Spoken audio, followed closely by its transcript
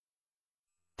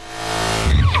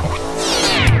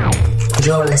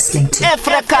You're listening to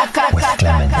Africa with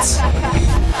Clemens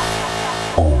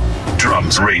on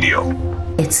Drums Radio.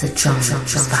 It's a drums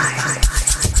vibe.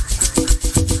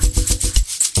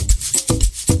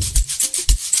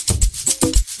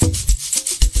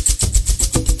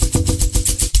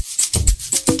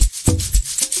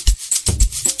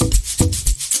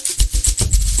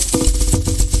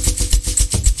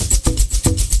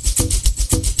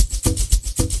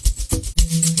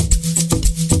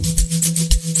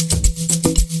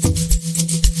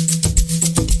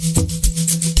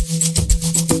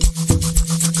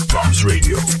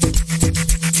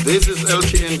 This is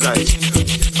LTN guys.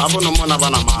 Abono mona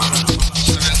banama.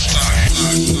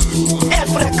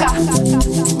 Africa.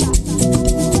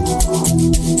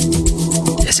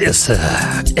 Yes,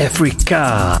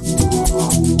 Africa.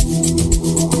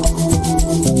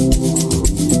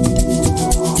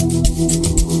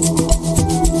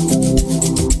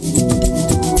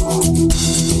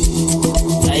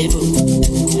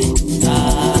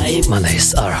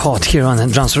 Mondays are hot here on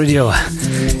Drums Radio.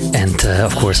 And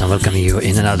of course, I'm welcoming you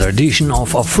in another edition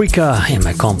of Africa. In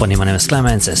my company, my name is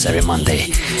Clemens, as every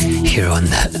Monday here on,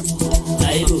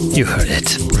 you heard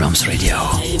it, Drums Radio.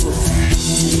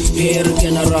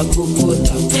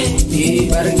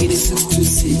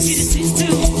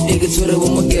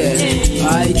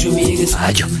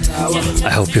 I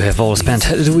hope you have all spent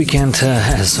the weekend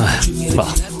as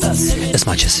well, as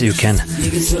much as you can.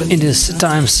 In these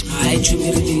times,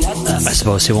 I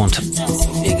suppose you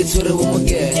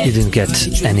didn't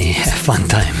get any fun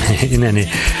time in any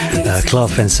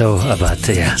club and so, but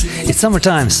yeah, it's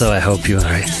summertime, so I hope you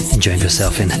are enjoying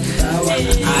yourself in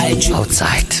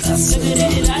outside.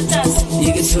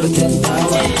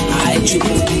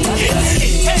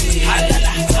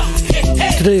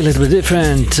 Today a little bit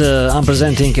different.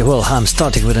 I'm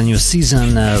starting with a new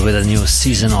season,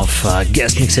 of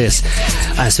guest mixes.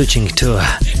 I'm switching to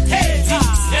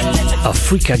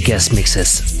Africa guest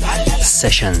mixes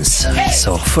sessions.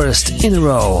 So first in a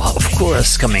row, of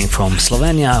course, coming from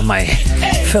Slovenia, my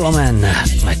fellow man,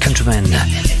 my countryman,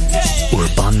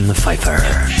 Urban Pfeiffer.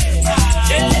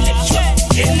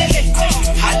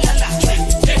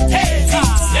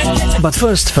 But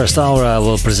first hour, I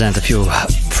will present a few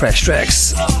fresh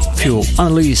tracks, few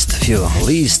unreleased, few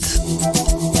released,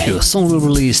 few songs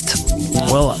released.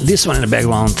 Well, this one in the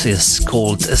background is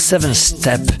called a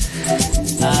 7-Step.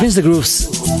 Vince the Grooves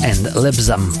and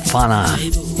Lebzam Fana.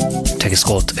 The track is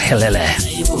called Helele.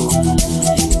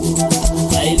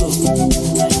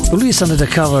 Released under the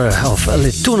cover of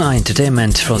Letuna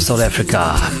Entertainment from South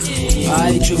Africa.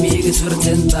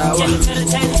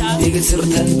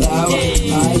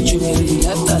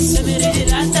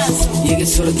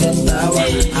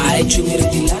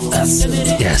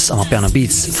 Yes, Amapiano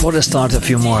Beats. For the start, a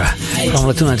few more from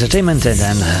Letuna Entertainment, and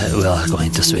then we're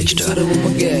going to switch to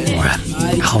more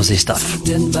housey stuff.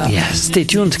 Yeah, stay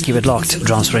tuned, keep it locked.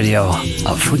 Drums Radio,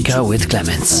 Africa with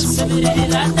Clemens.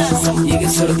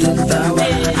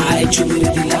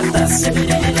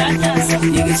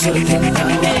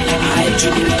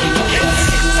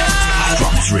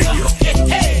 Drums Radio.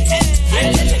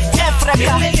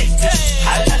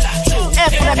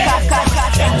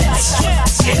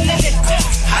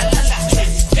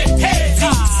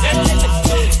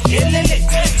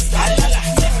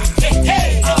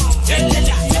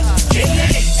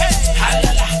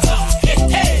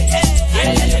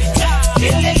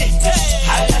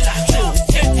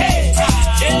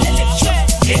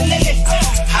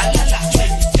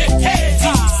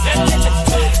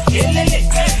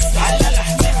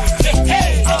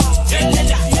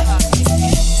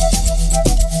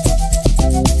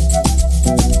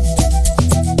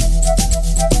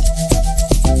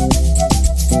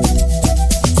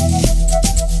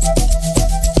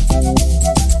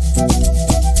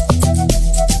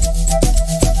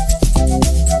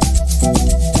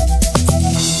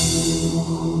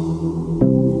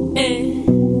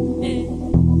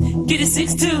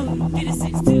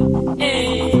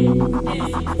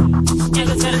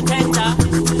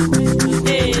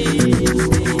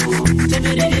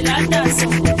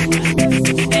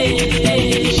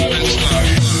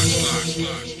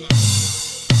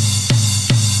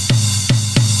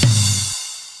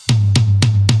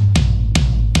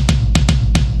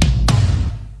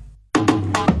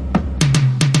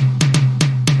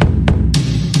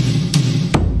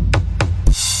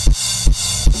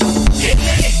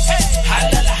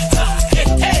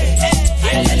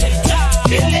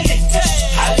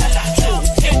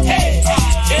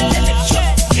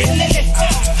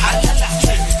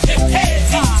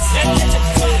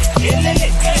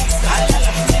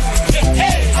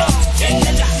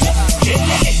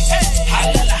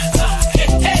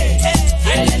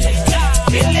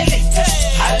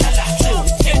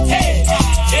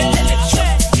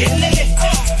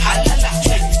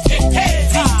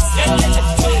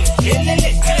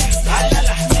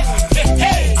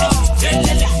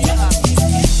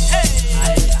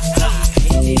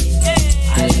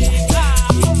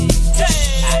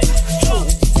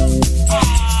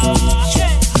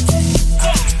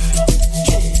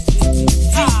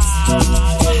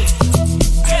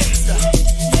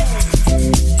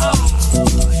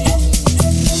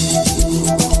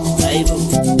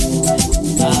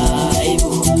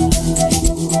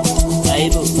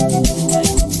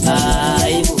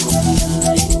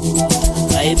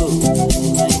 Aibo,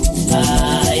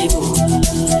 aibo,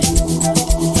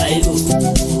 aibo,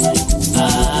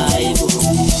 aibo.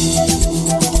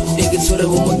 Sort of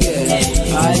woman get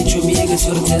I to me a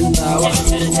sort of 10,000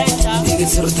 Big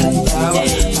sort of 10,000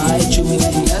 I to me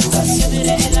the latas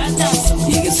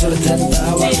Big sort of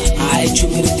 10,000 I to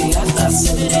me the latas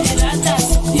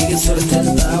Big sort of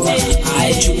 10,000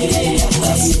 I to me the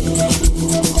latas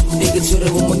Big sort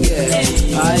of woman get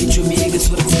I to me a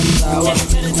sort of 10,000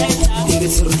 Big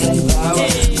sort of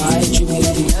 10,000 I to me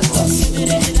the latas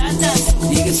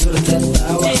Big sort of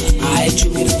 10,000 I to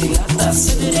me the latas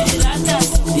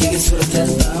Big sort of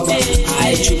 10,000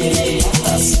 I to me the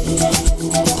latas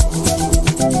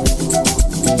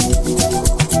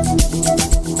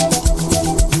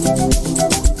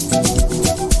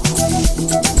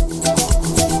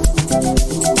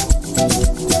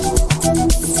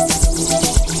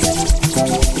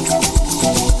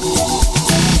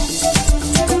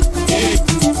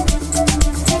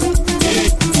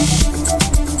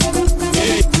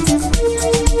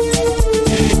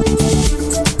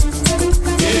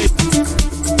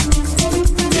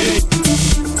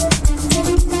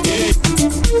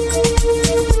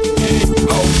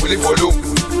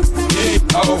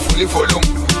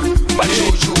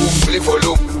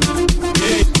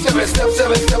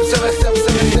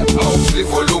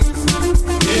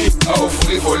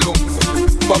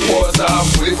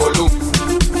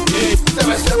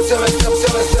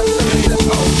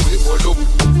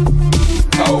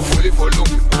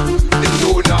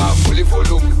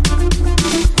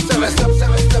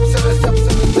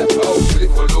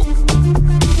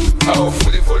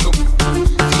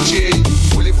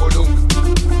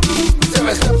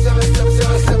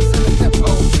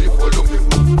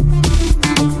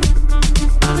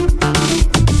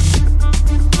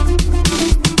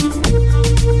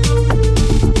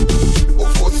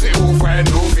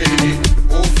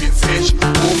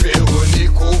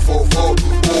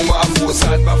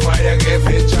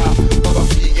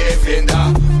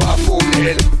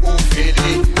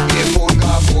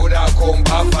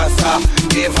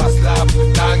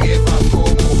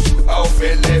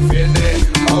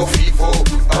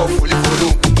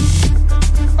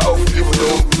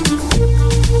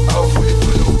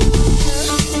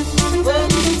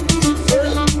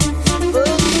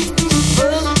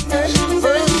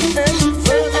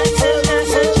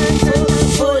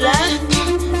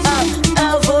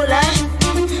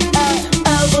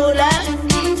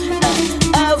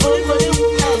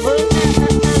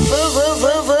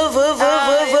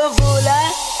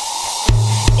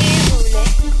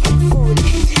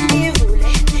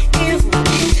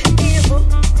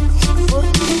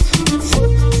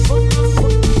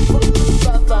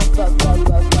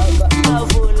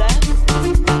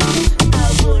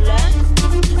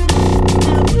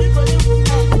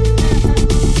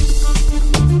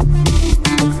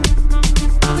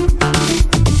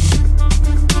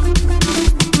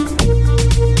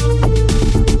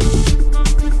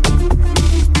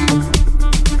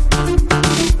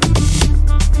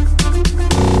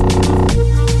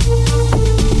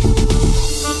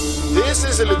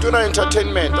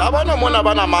Entertainment. Abana mona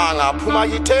bana manga. Puma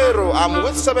Gitero. I'm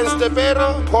with 7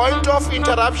 Stepero. Point of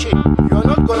interruption. You're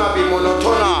not gonna be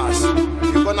monotonous.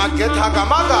 You're gonna get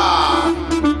hagamaga.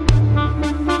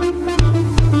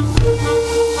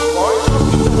 Point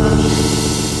of interruption.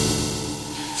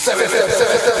 7.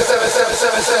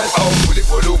 Oh, fully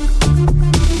follow.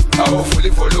 Oh,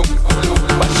 fully follow.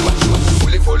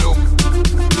 Fully follow.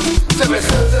 7.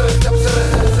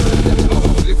 Oh,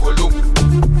 fully follow.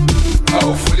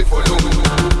 Oh, fully follow.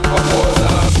 Oh,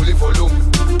 fully follow.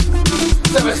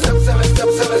 7 step.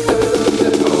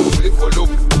 Oh, fully follow.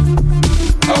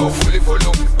 Oh, fully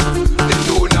follow. The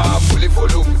donor fully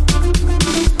follow.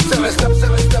 7 step.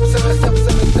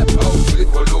 Oh, fully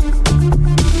follow.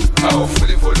 Oh,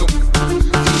 fully follow.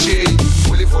 DJ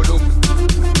fully follow.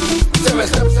 7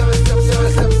 step.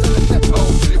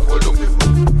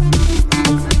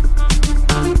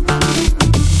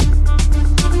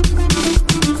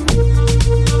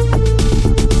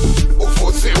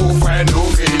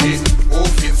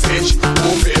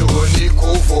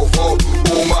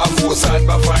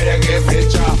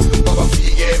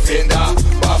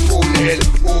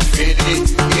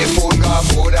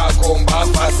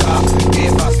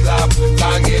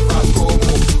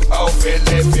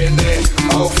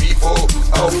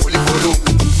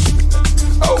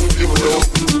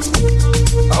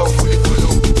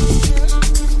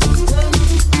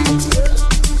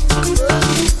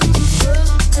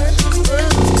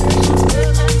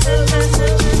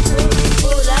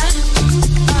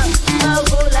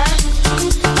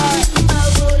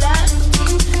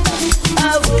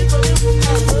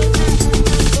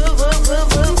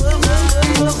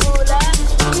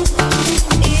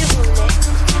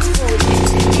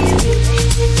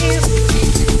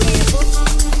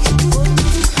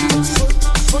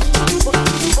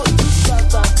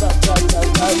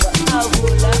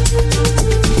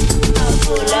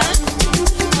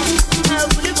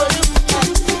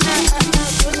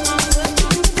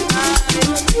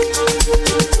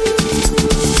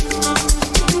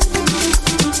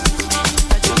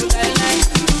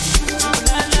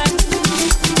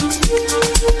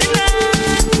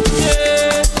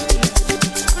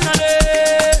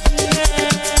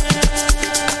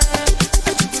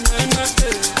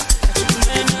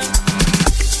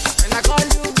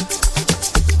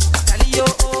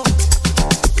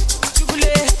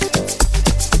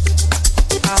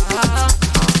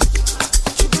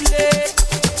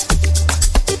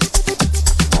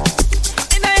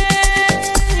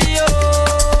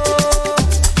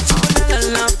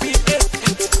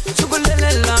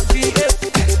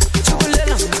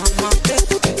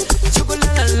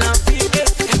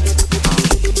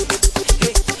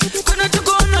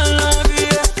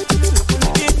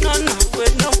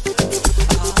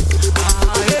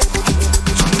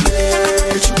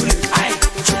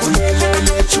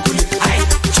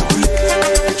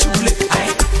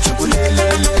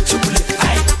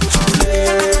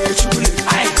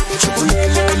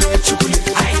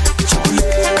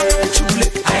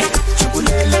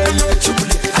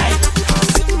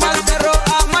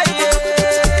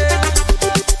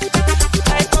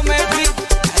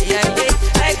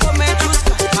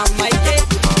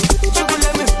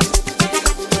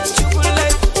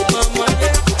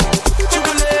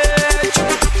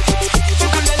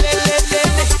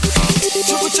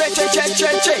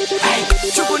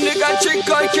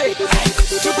 Koike,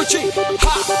 Chukuchi,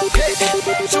 ha, hey,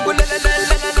 Chukulele,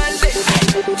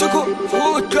 Chuku,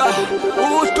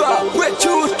 Utwa,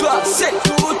 Wechutwa,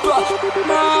 Setutwa,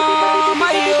 Mama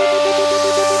yo.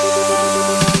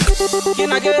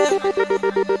 Kinage,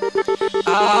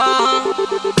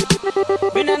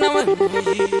 Binana one,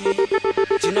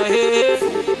 Chino he,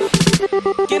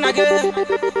 Kinage,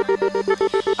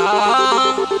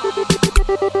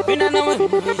 Binana one,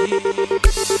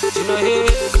 Chino he,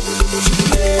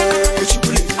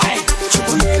 Chukule, ay,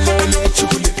 Chukule,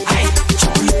 Chukule, ay,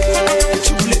 Chukule,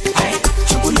 ay,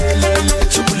 Chukule,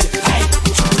 Chukule, ay,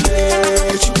 Chukule,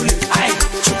 ay, Chukule, ay,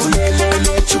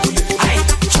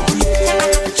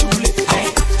 Chukule, ay,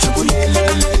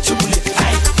 Chukule,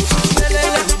 ay,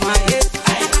 Lele my head,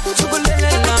 ay, Chukule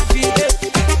la vie,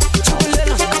 Chukule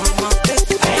la mama,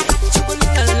 ay, Chukule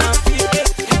la vie,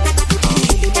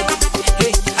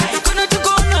 hey, ay, gonna to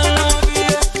go na la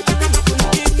vie,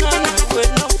 gonna na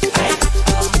bueno, ay,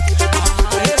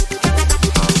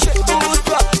 shit,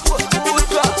 utwa,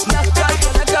 na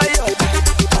kaya,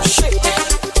 shit,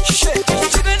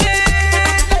 chibene,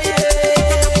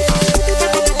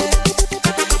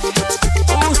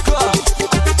 utwa.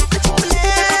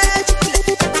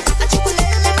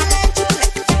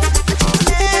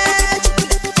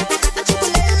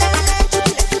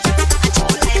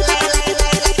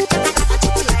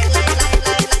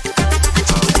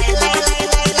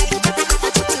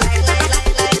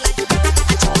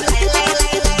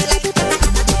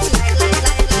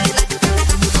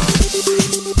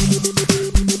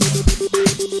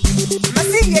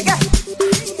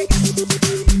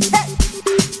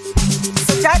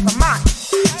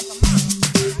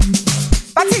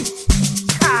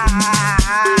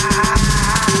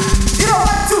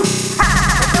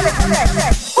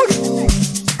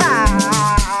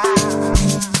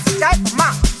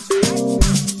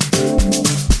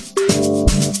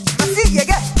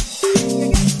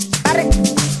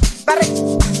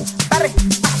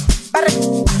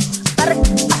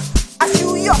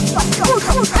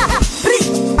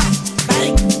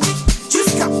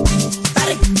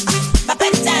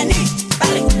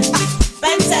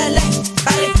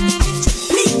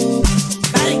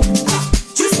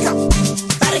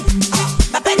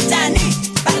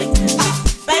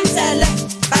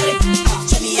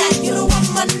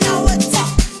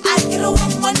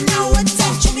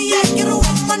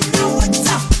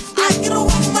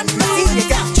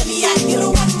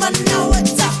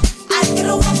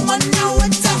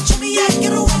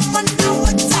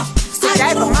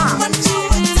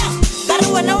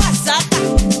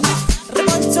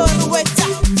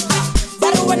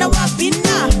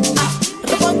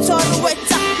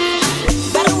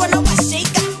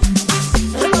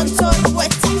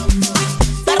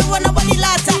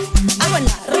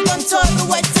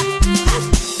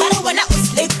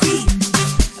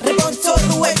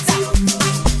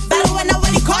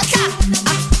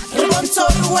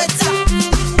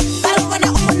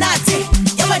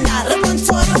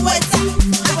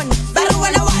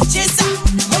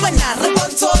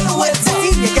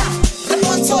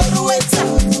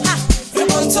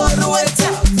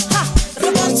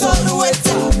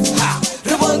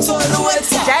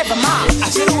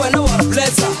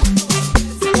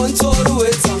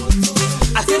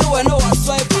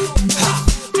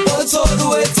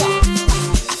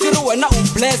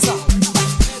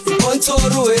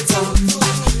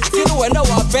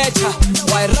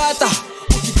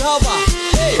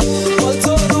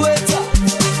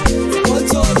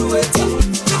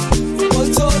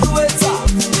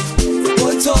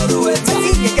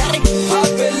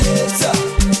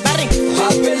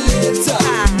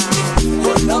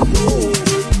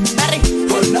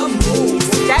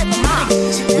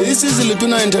 This is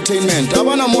Lituna Entertainment.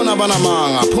 Abana mona bana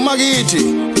manga. Phuma kithi.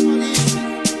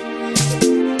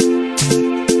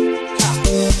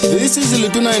 This is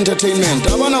Lituna Entertainment.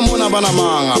 Abana mona bana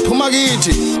manga. Phuma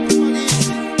kithi.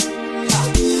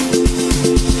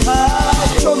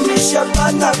 Misha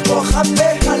bana ko khabe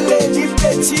khale di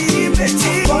beti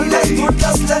Kola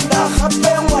tutas lenda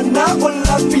khabe wana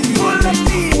ola pi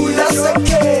Ula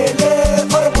sekele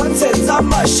orbon se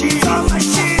zamashi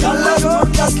Kola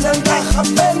tutas lenda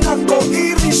khabe na ko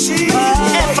irishi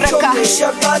Misha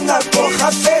bana ko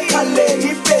khabe khale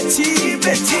di beti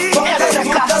Kola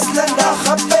tutas lenda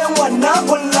khabe wana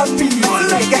ola pi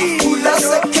Ula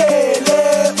sekele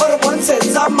orbon se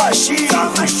zamashi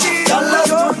Kola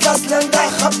tutas lenda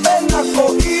khabe na ko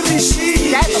irishi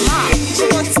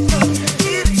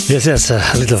Yes, a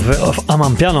little bit of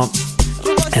Amapiano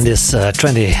and this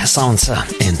trendy sounds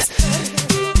in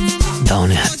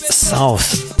down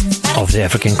south of the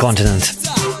African continent.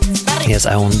 Yes,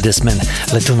 I own this man,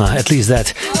 Letuna, at least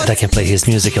that I can play his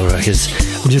music or his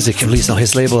music released on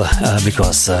his label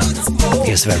because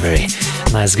he's a very, very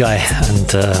nice guy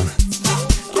and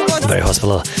very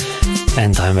hospitable.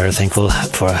 And I'm very thankful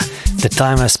for the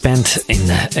time I spent in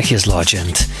his lodge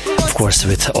and, of course,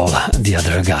 with all the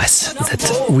other guys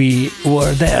that we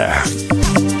were there.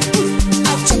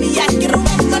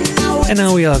 And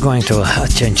now we are going to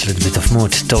change a little bit of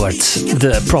mood towards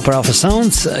the proper alpha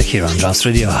sounds here on Drums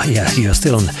Radio. Yeah, you're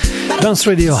still on Drums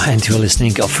Radio and you're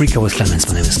listening to Africa with Clemens.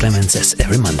 My name is Clemens, as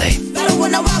every Monday.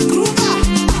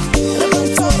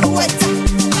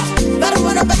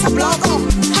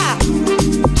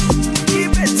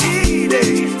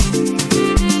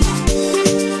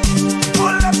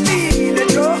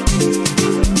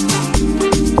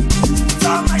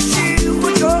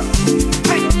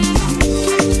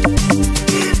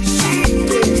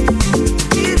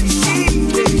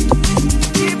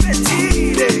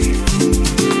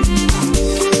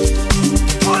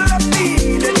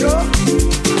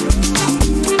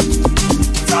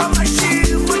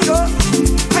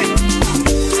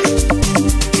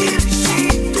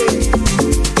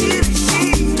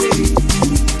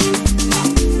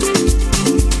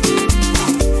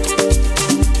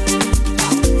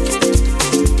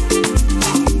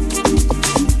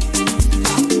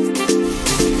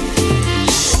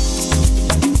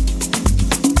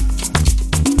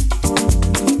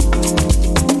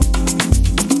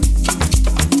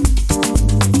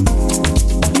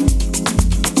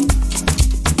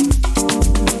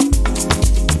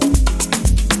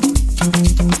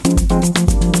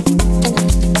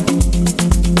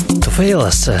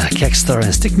 Kekstar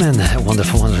and Stickman, a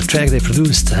wonderful track they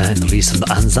produced and released on the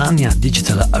Anzania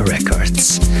Digital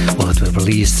Records. Well, it will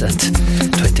release on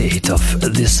 28th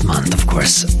of this month, of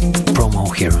course.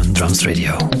 Promo here on Drums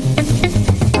Radio.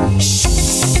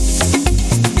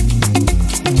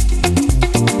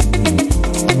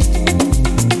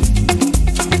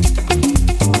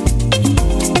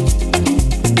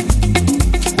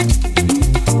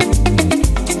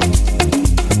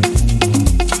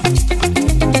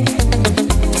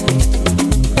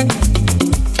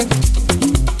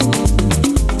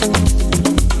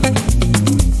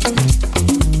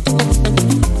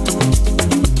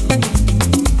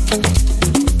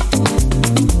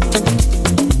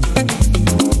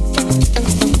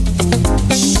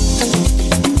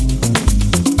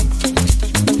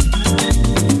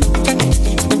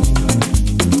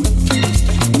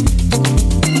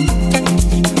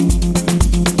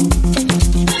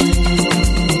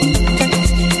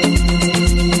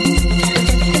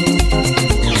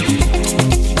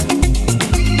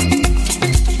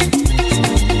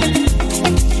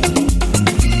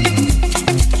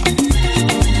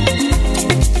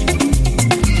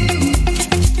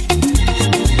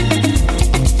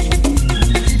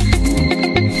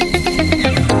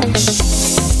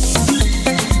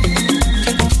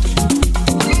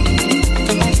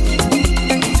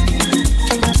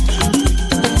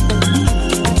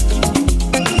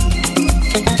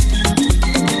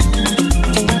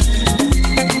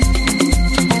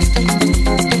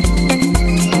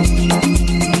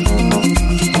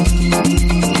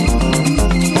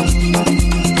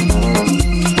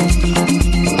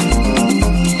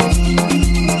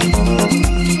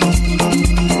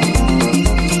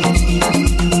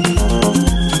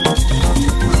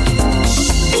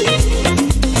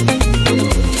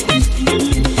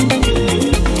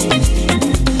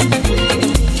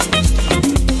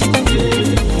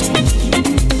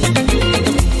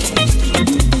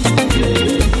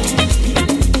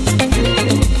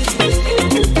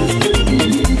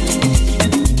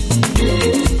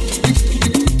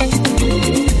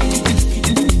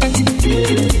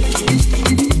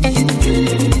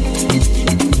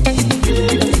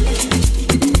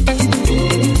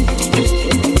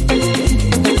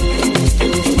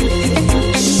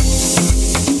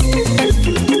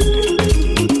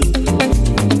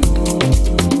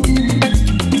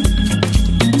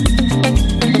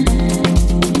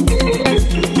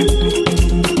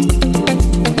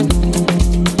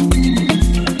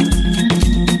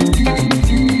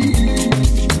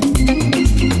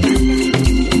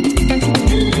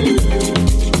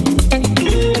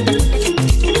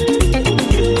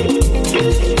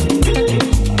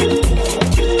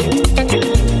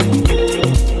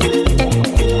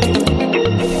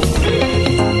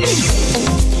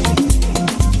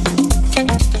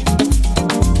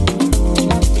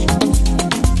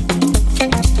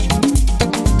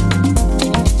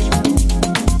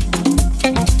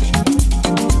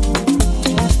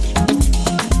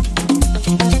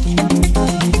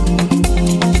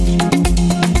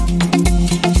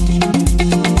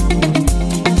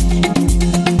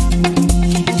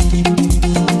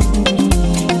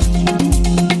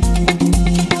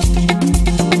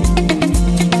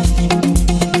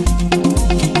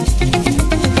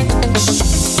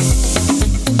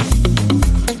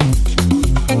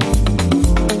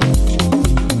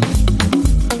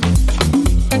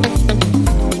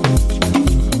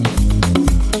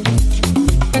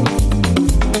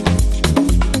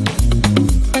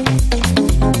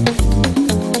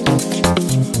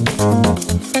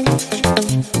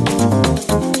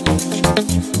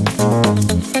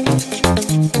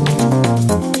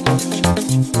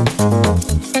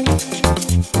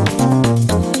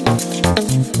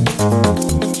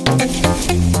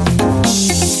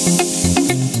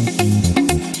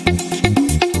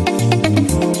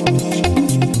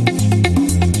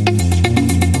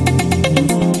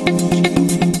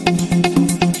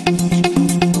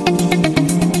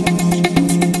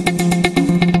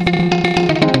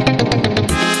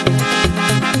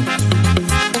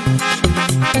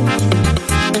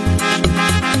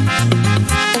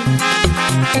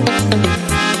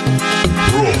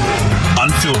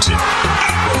 Filton,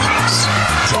 Afro House,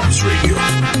 Drums Radio.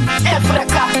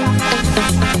 Africa.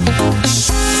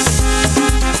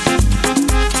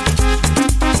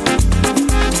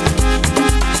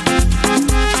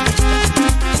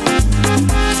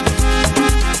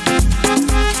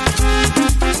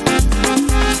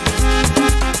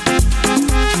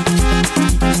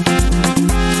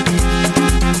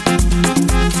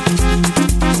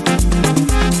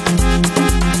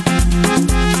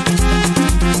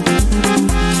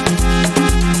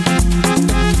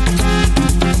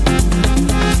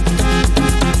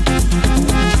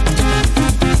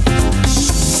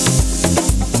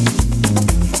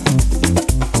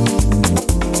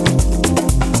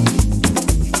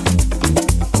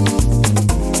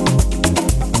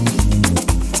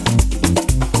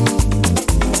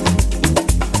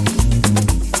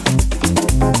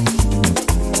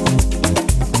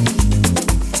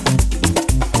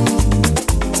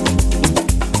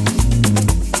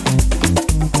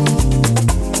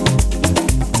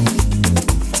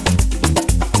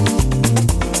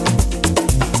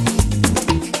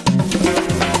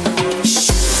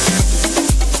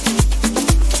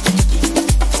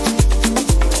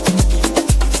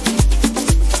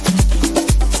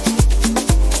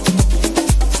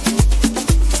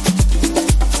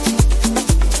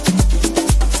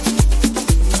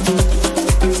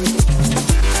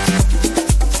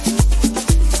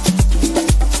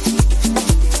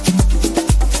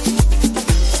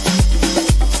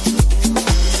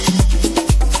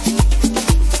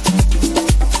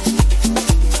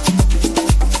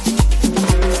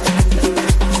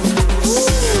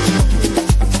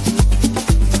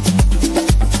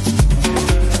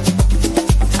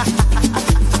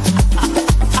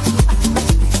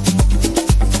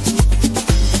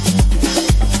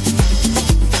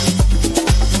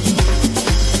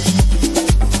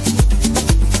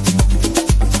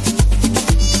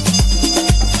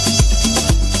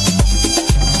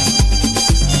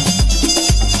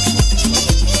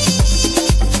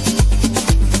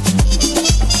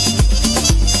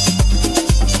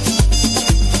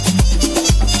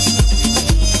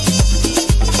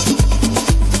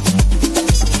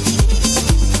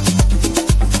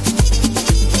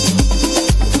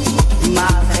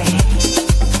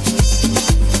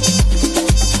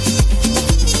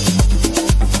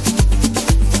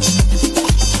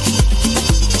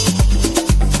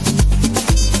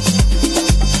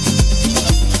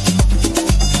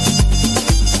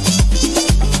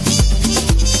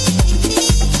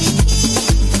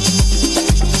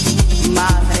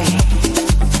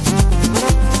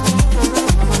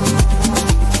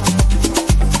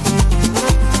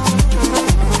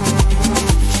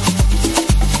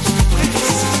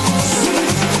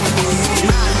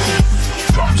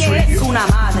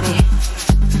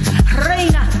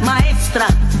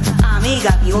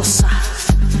 diosa,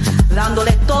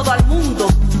 dándole todo al mundo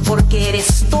porque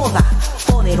eres toda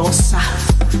poderosa.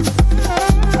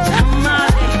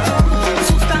 Madre,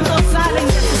 sus cantos salen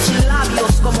de tus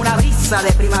labios como una brisa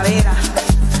de primavera,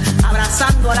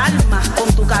 abrazando al alma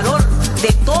con tu calor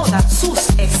de todas sus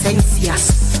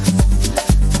esencias.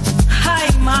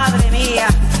 Ay, madre mía,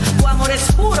 tu amor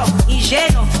es puro y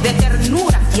lleno de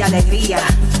ternura y alegría.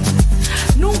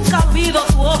 Nunca olvido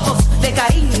tus ojos de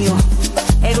cariño,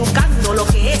 educando lo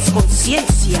que es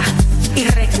conciencia y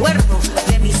recuerdo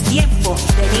de mis tiempos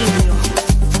de niño.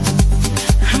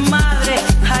 Madre,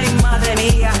 ay, madre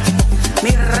mía,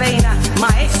 mi reina,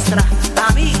 maestra,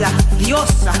 amiga,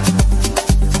 diosa.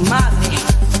 Madre,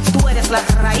 tú eres las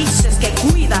raíces que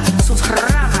cuidan sus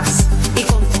ramas y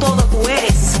con todo tú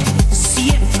eres,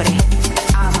 siempre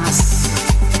amas.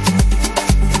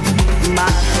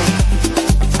 Madre.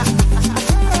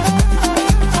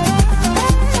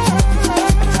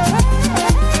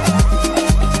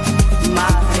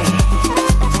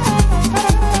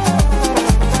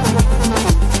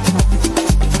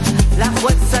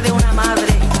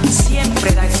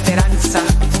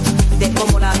 De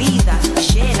cómo la vida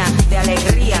llena de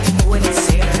alegría puede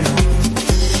ser.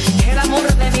 El amor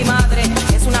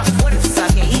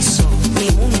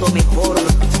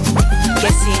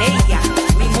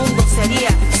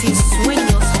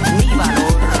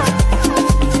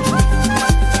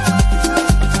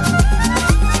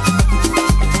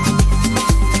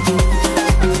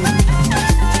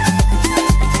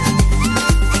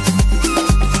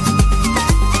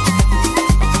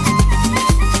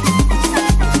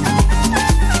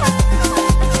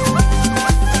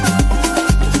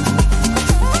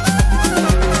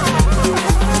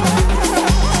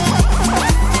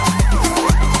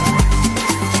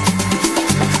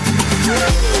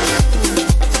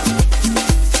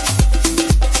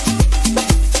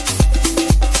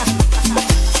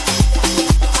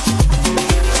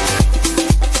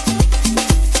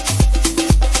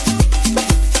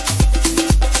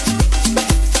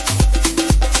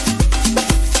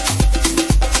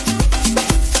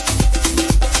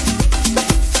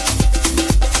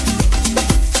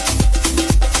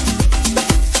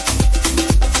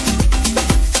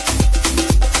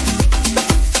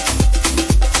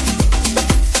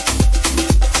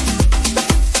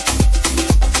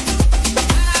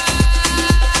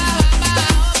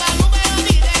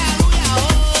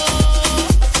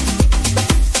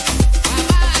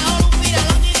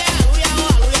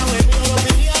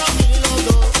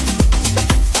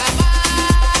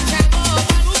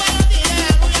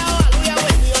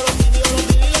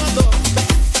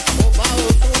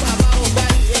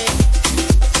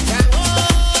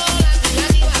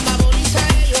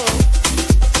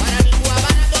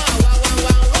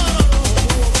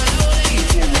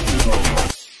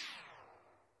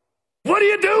What are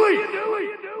you doing?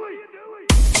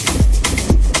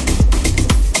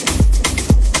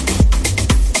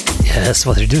 Yes,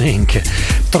 what are you doing?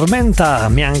 Tormenta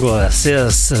Miango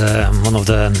is one of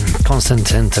the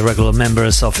constant and regular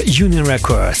members of Union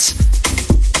Records.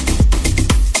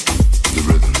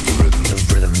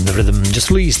 The rhythm just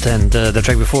released, and the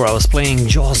track before I was playing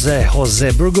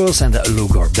Jose Burgos and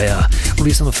Lugor Bea,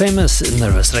 released on the famous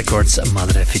Nervous Records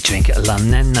Madre featuring La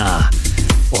Nena,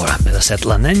 or better said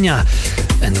La Nena,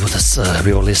 and with us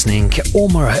we were listening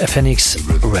Omar Phoenix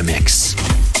remix.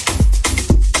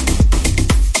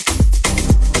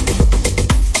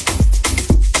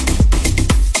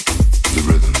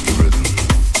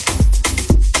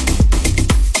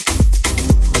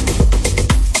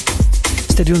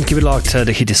 Stay tuned, keep it locked,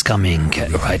 the hit is coming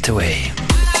right away.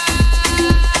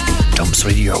 Toms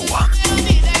Radio.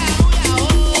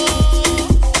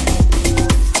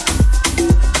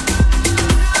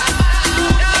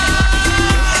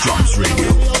 Toms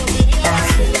Radio.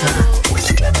 Africa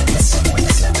with Clemens.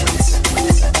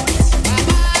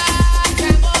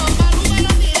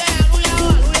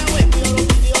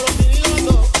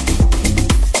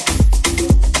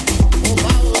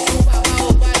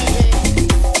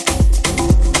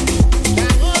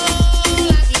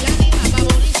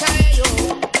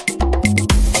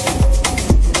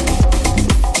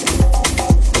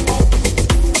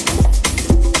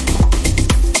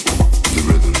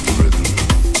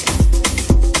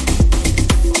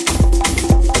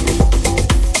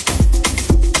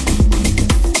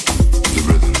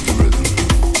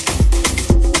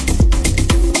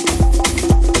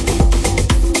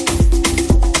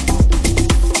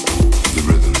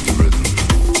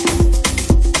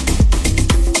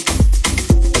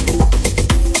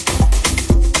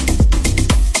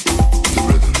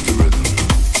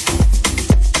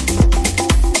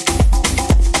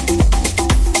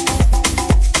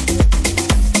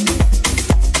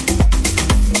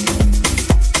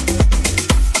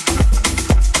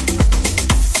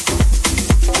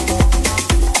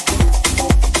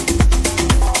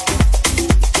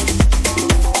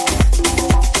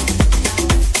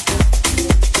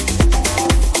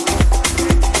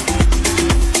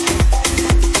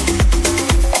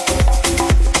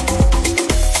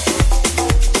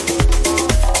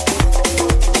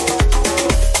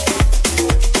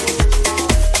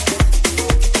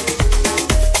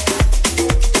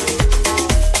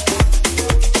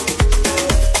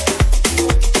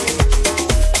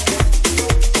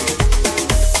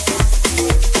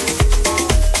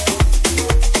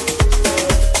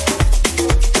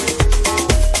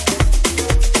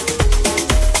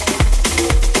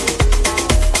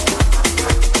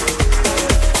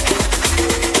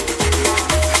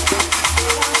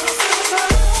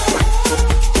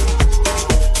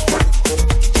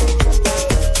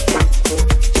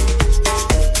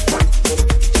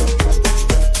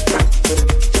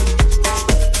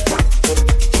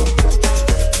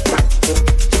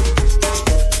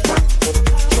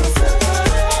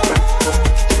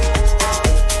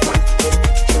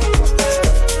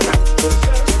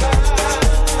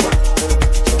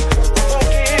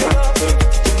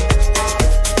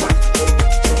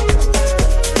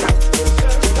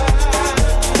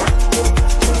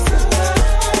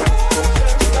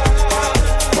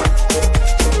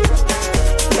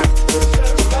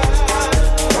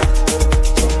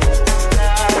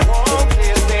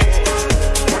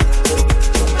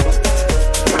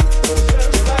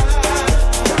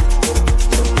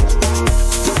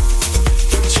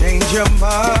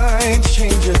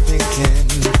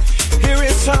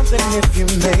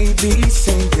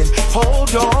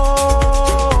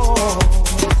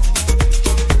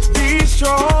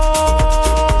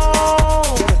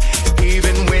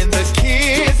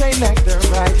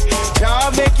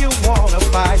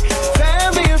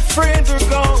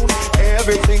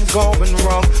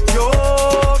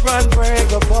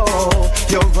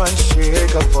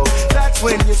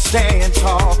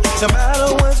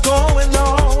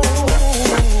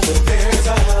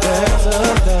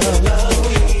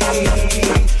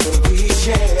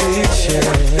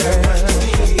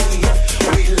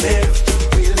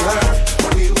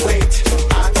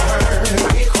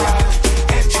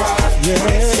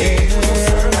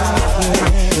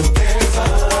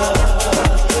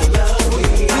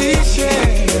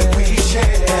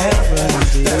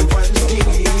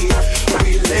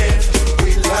 We live,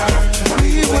 we learn,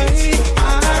 we wait,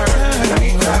 our turn.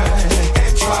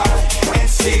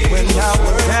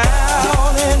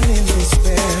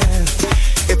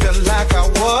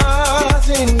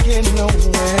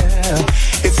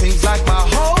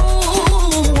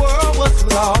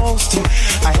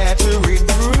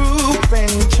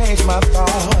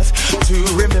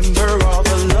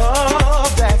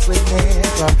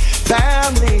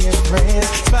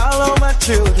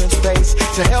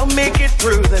 to help me get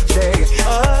through the day.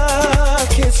 A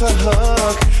kiss, a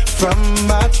hug from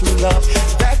my true love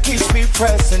that keeps me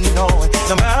pressing on,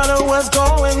 no matter what's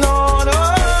going on.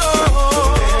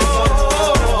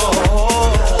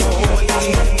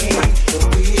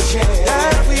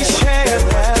 We share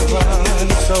that run,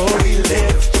 so we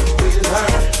live, we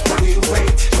learn, we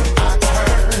wait, I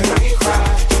turn, we cry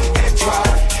and try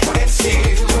and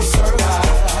still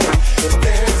survive.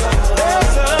 There's a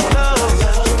love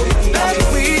that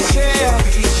we share,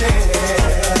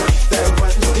 that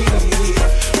runs deep.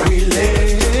 We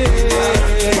live,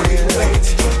 we wait,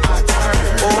 I turn,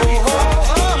 we cry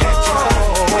and try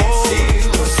and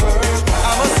still survive.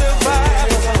 I'm a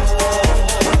survivor.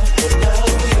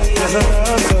 There's a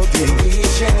love so deep. We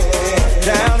share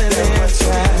down in the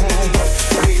inside.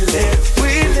 We live,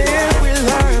 we learn.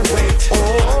 Wait, I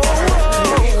turn,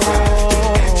 we cry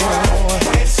and try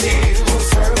and still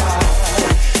survive.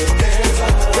 There's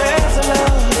a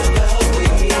love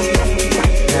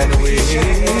that we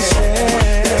share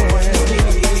that runs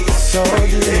deep. So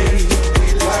deep. We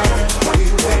learn, we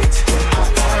wait, I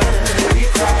turn, we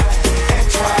cry and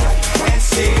try and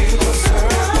still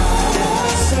survive.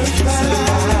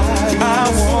 I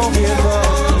won't give up.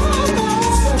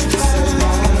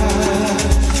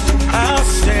 I'll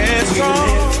stand strong.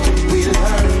 We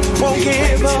learn, won't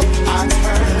give up. I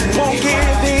turn, won't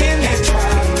give in and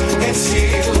try and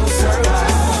still survive.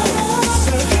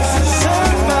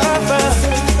 Survivor.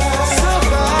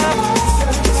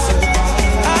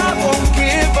 I won't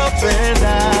give up and I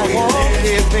won't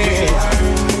give in.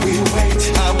 We wait,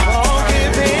 I won't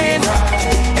give in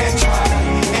and try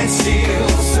and still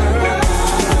survive.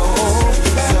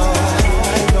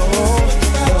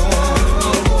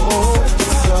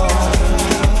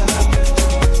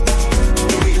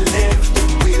 We live,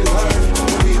 we learn,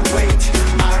 we wait,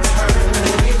 I turn,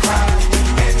 we cry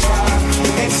and try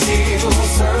and still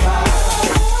survive.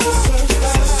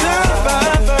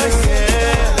 Survivor,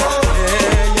 yeah.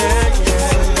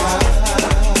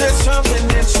 There's something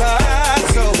inside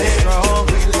so strong.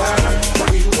 We learn,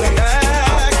 we wait,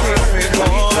 that keeps me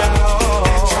going on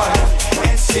and try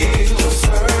and still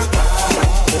survive.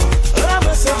 I'm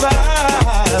a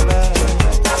survivor.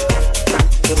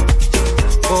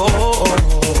 Oh.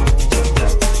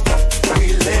 We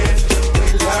live, we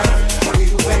learn, we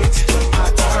wait, I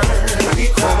turn, we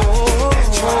cry and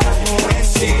try and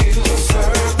still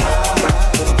survive.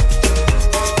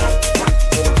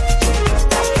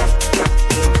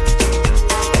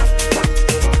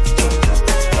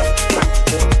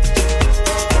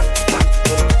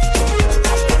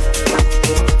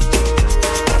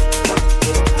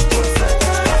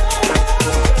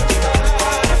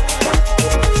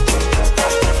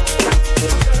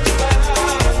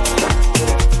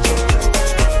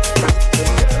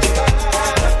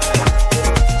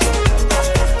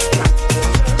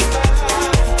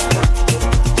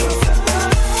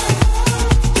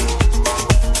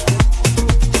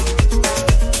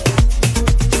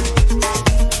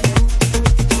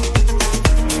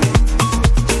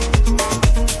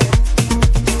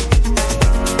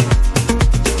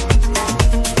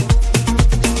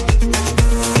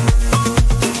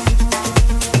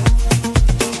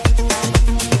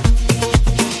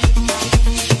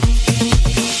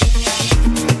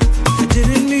 I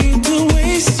didn't mean to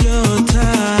waste your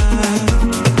time.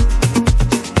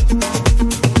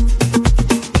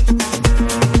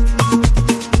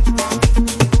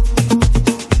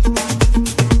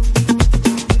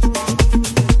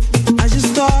 I just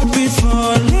thought we'd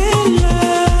fall in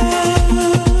love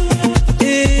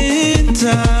in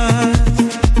time.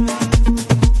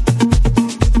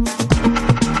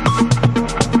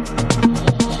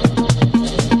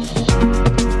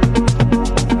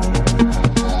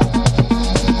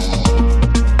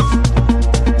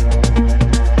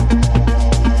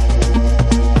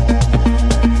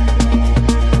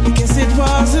 Guess it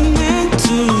wasn't meant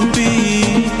to be.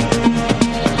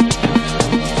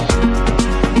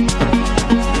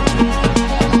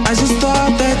 I just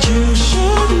thought that you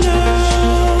should know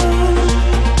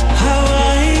how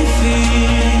I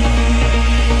feel.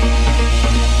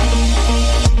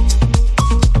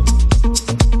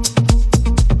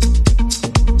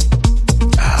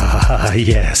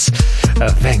 Yes,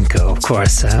 Venko, of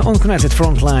course. Unconnected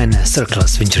Frontline,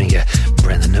 Circles featuring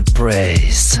Brendan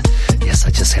Brace. Yes,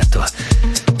 I just had to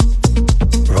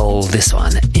roll this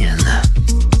one in.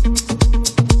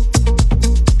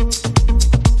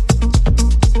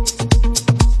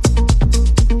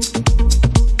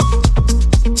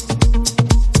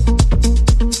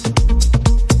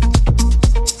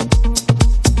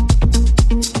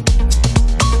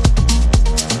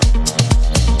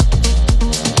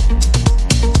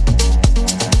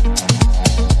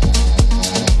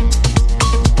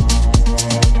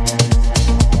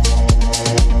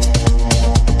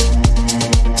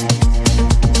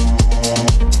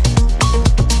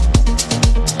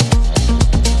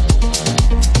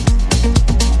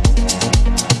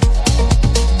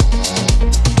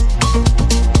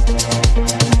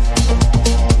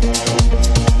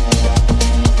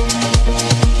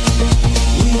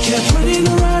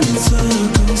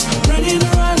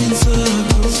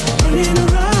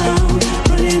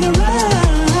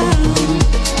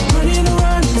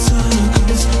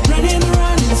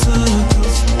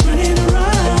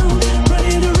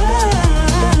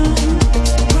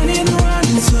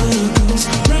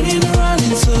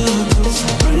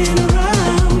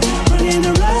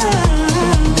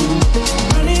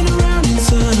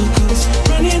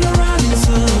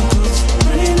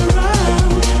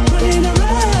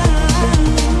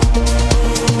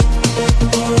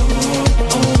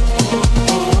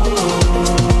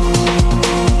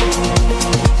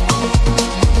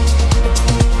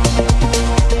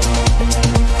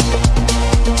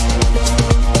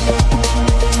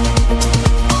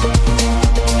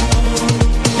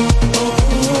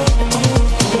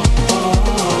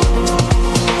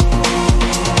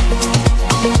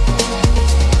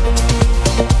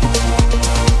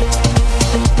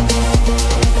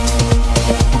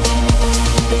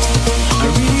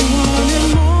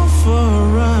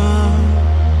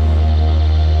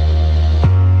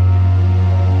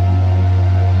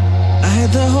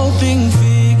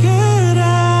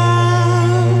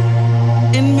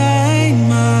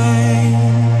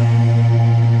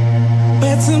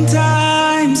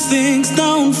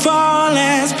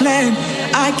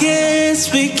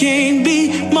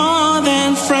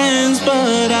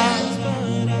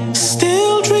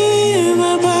 Still dream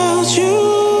about you.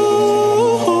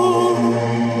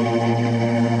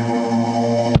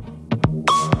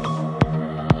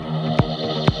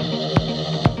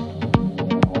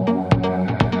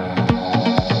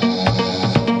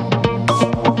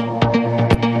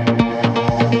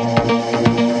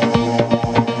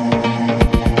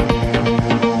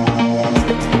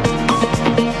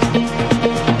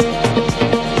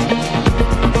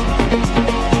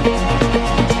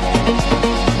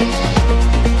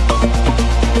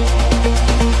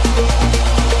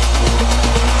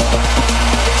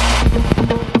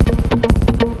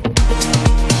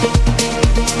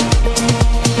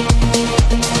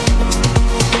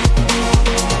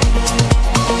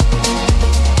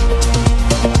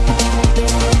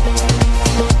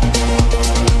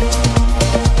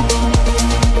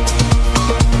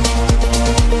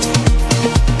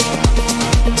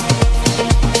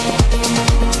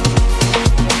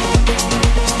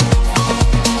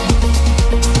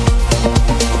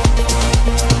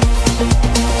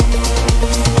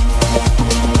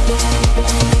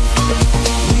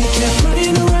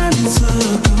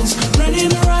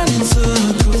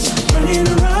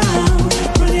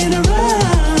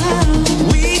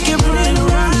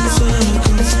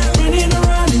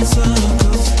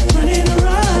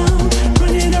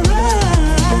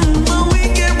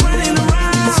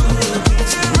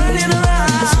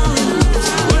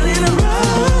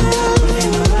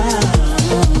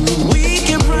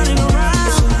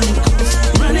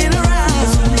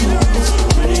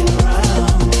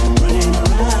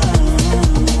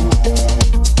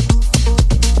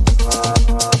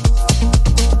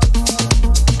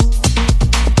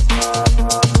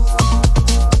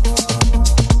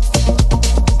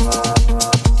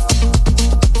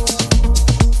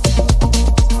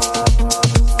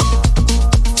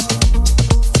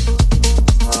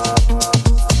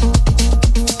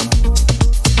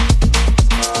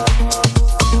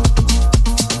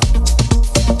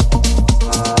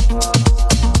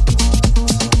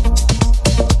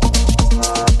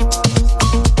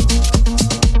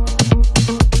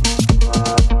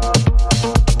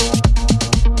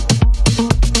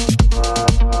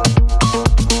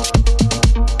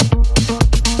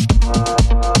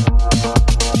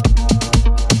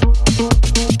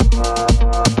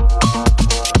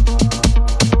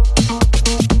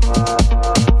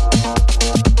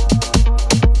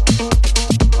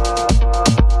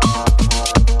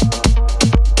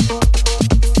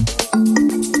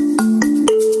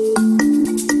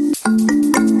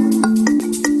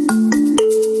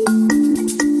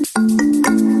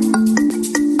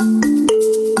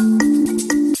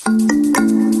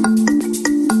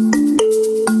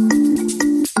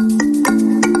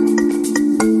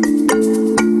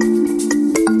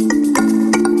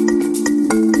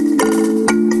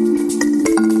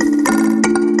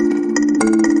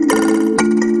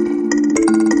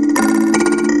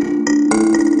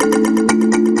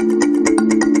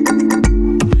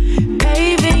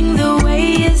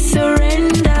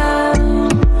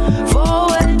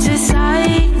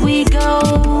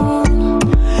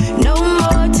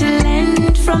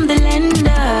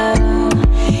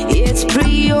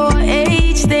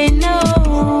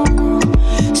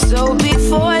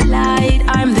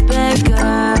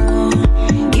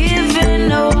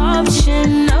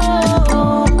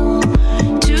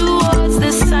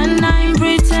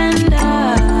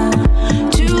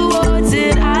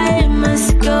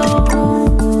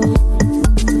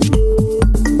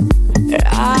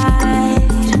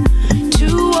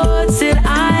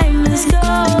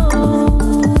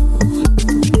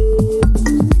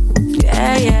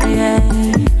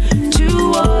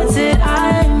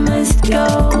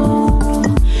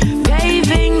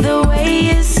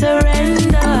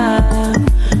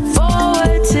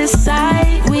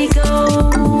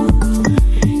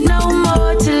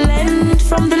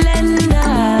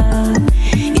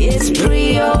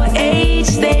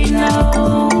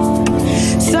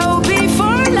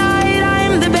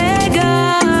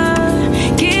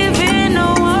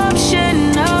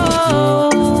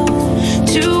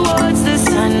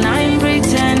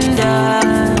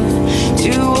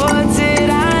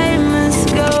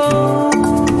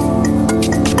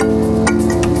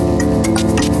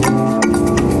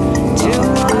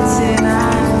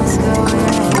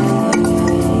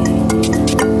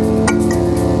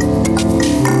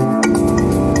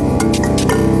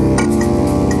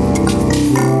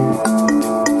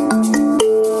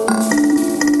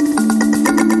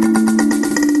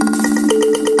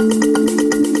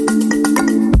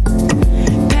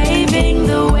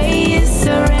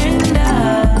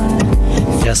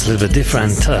 bit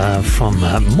different from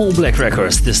Mo Black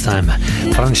Records this time.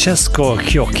 Francesco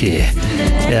Chiocchi.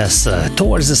 Yes,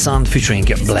 Towards the Sun featuring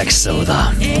Black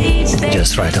Soda.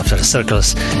 Just right after the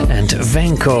Circles and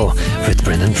Vanko with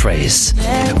Brendan Fraser.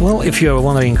 Well, if you're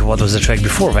wondering what was the track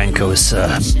before Vanko's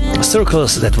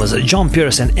Circles, that was John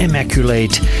Pierce and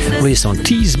Immaculate, released on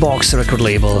Tease Box record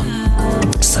label,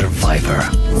 Survivor.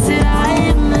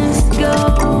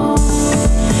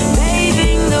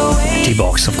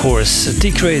 T-Box, of course,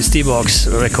 T-Craze T-Box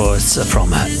Records from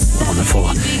wonderful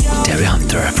Terry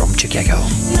Hunter from Chicago.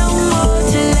 No more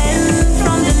to lend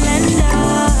from the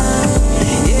lender.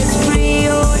 It's free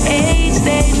or age,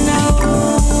 they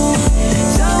know.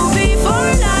 So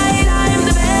before night, I'm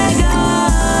the beggar,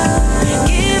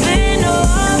 giving no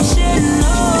option,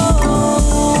 no.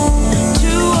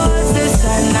 Towards the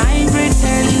sun, I'm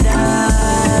pretender.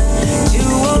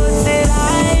 Towards it,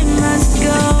 I must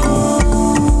go.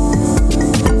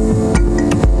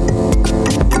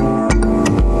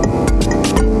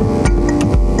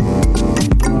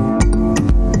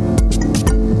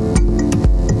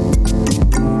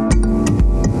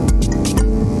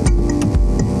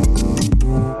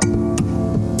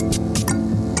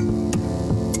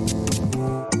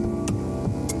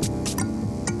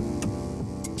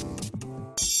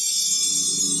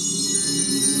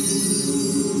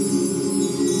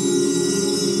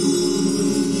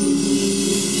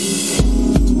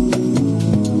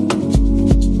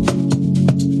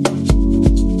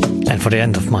 For the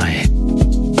end of my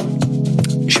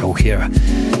show here,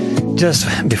 just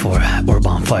before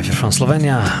Urban 5 from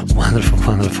Slovenia,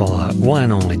 wonderful one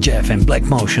and only Jeff and Black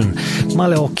Motion,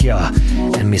 Maleokia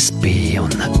and Miss B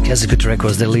on Kazagut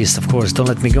Records, the list, of course, Don't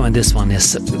Let Me Go, and this one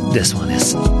is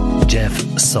Jeff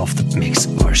soft mix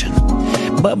version.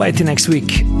 Bye bye till next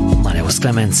week. My name was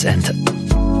Clemens, and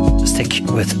stick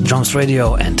with Drums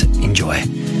Radio and enjoy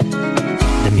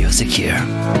the music here.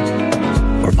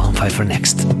 Urban 5 for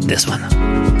next, this one.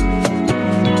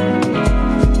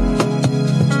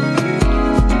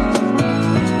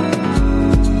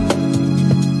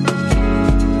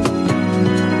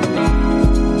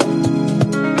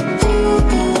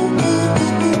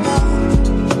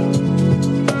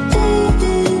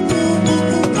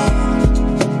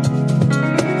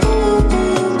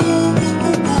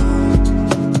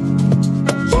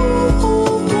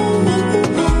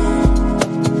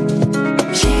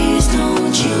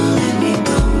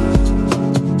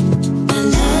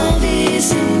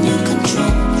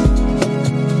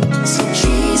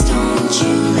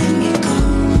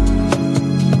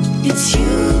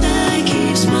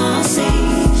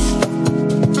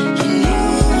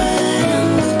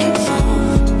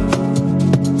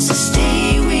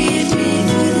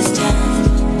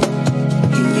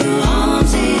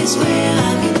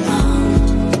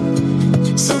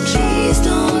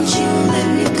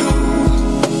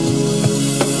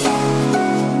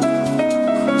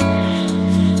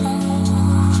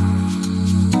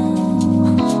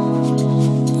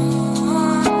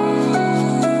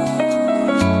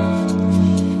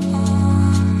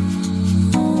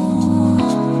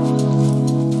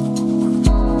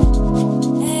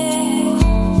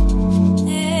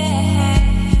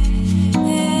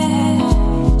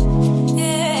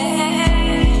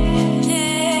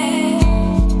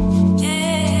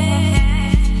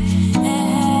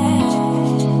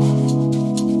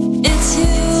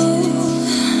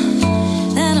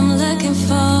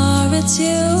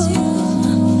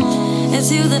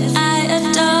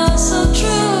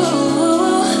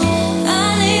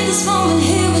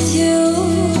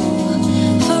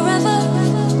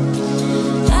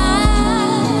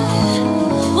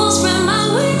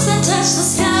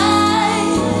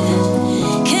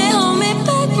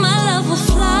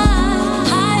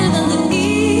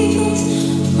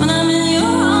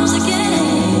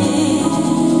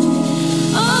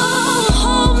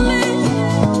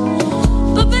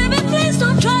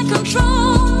 Try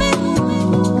control me.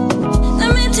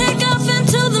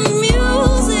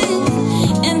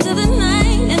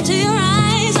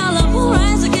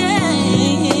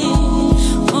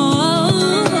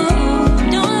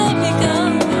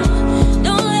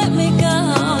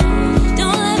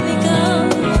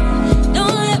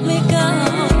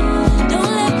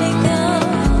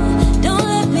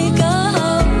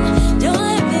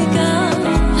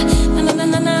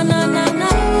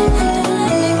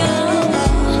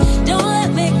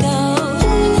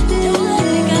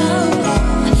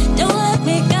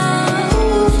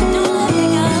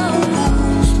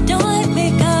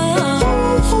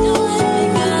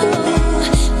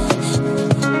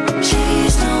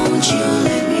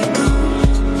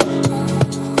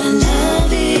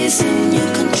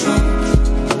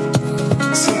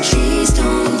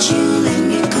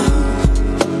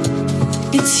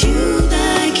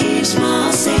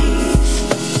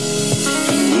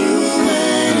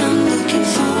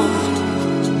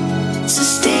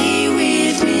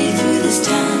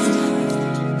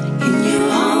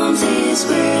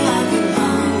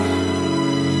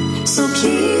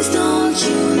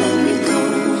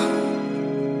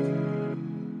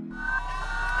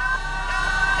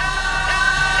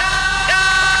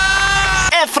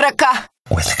 discoteca.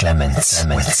 With Clements.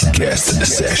 Guest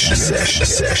session.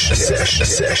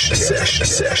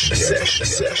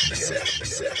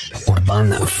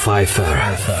 Urban Pfeiffer.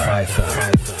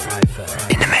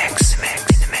 In the mix.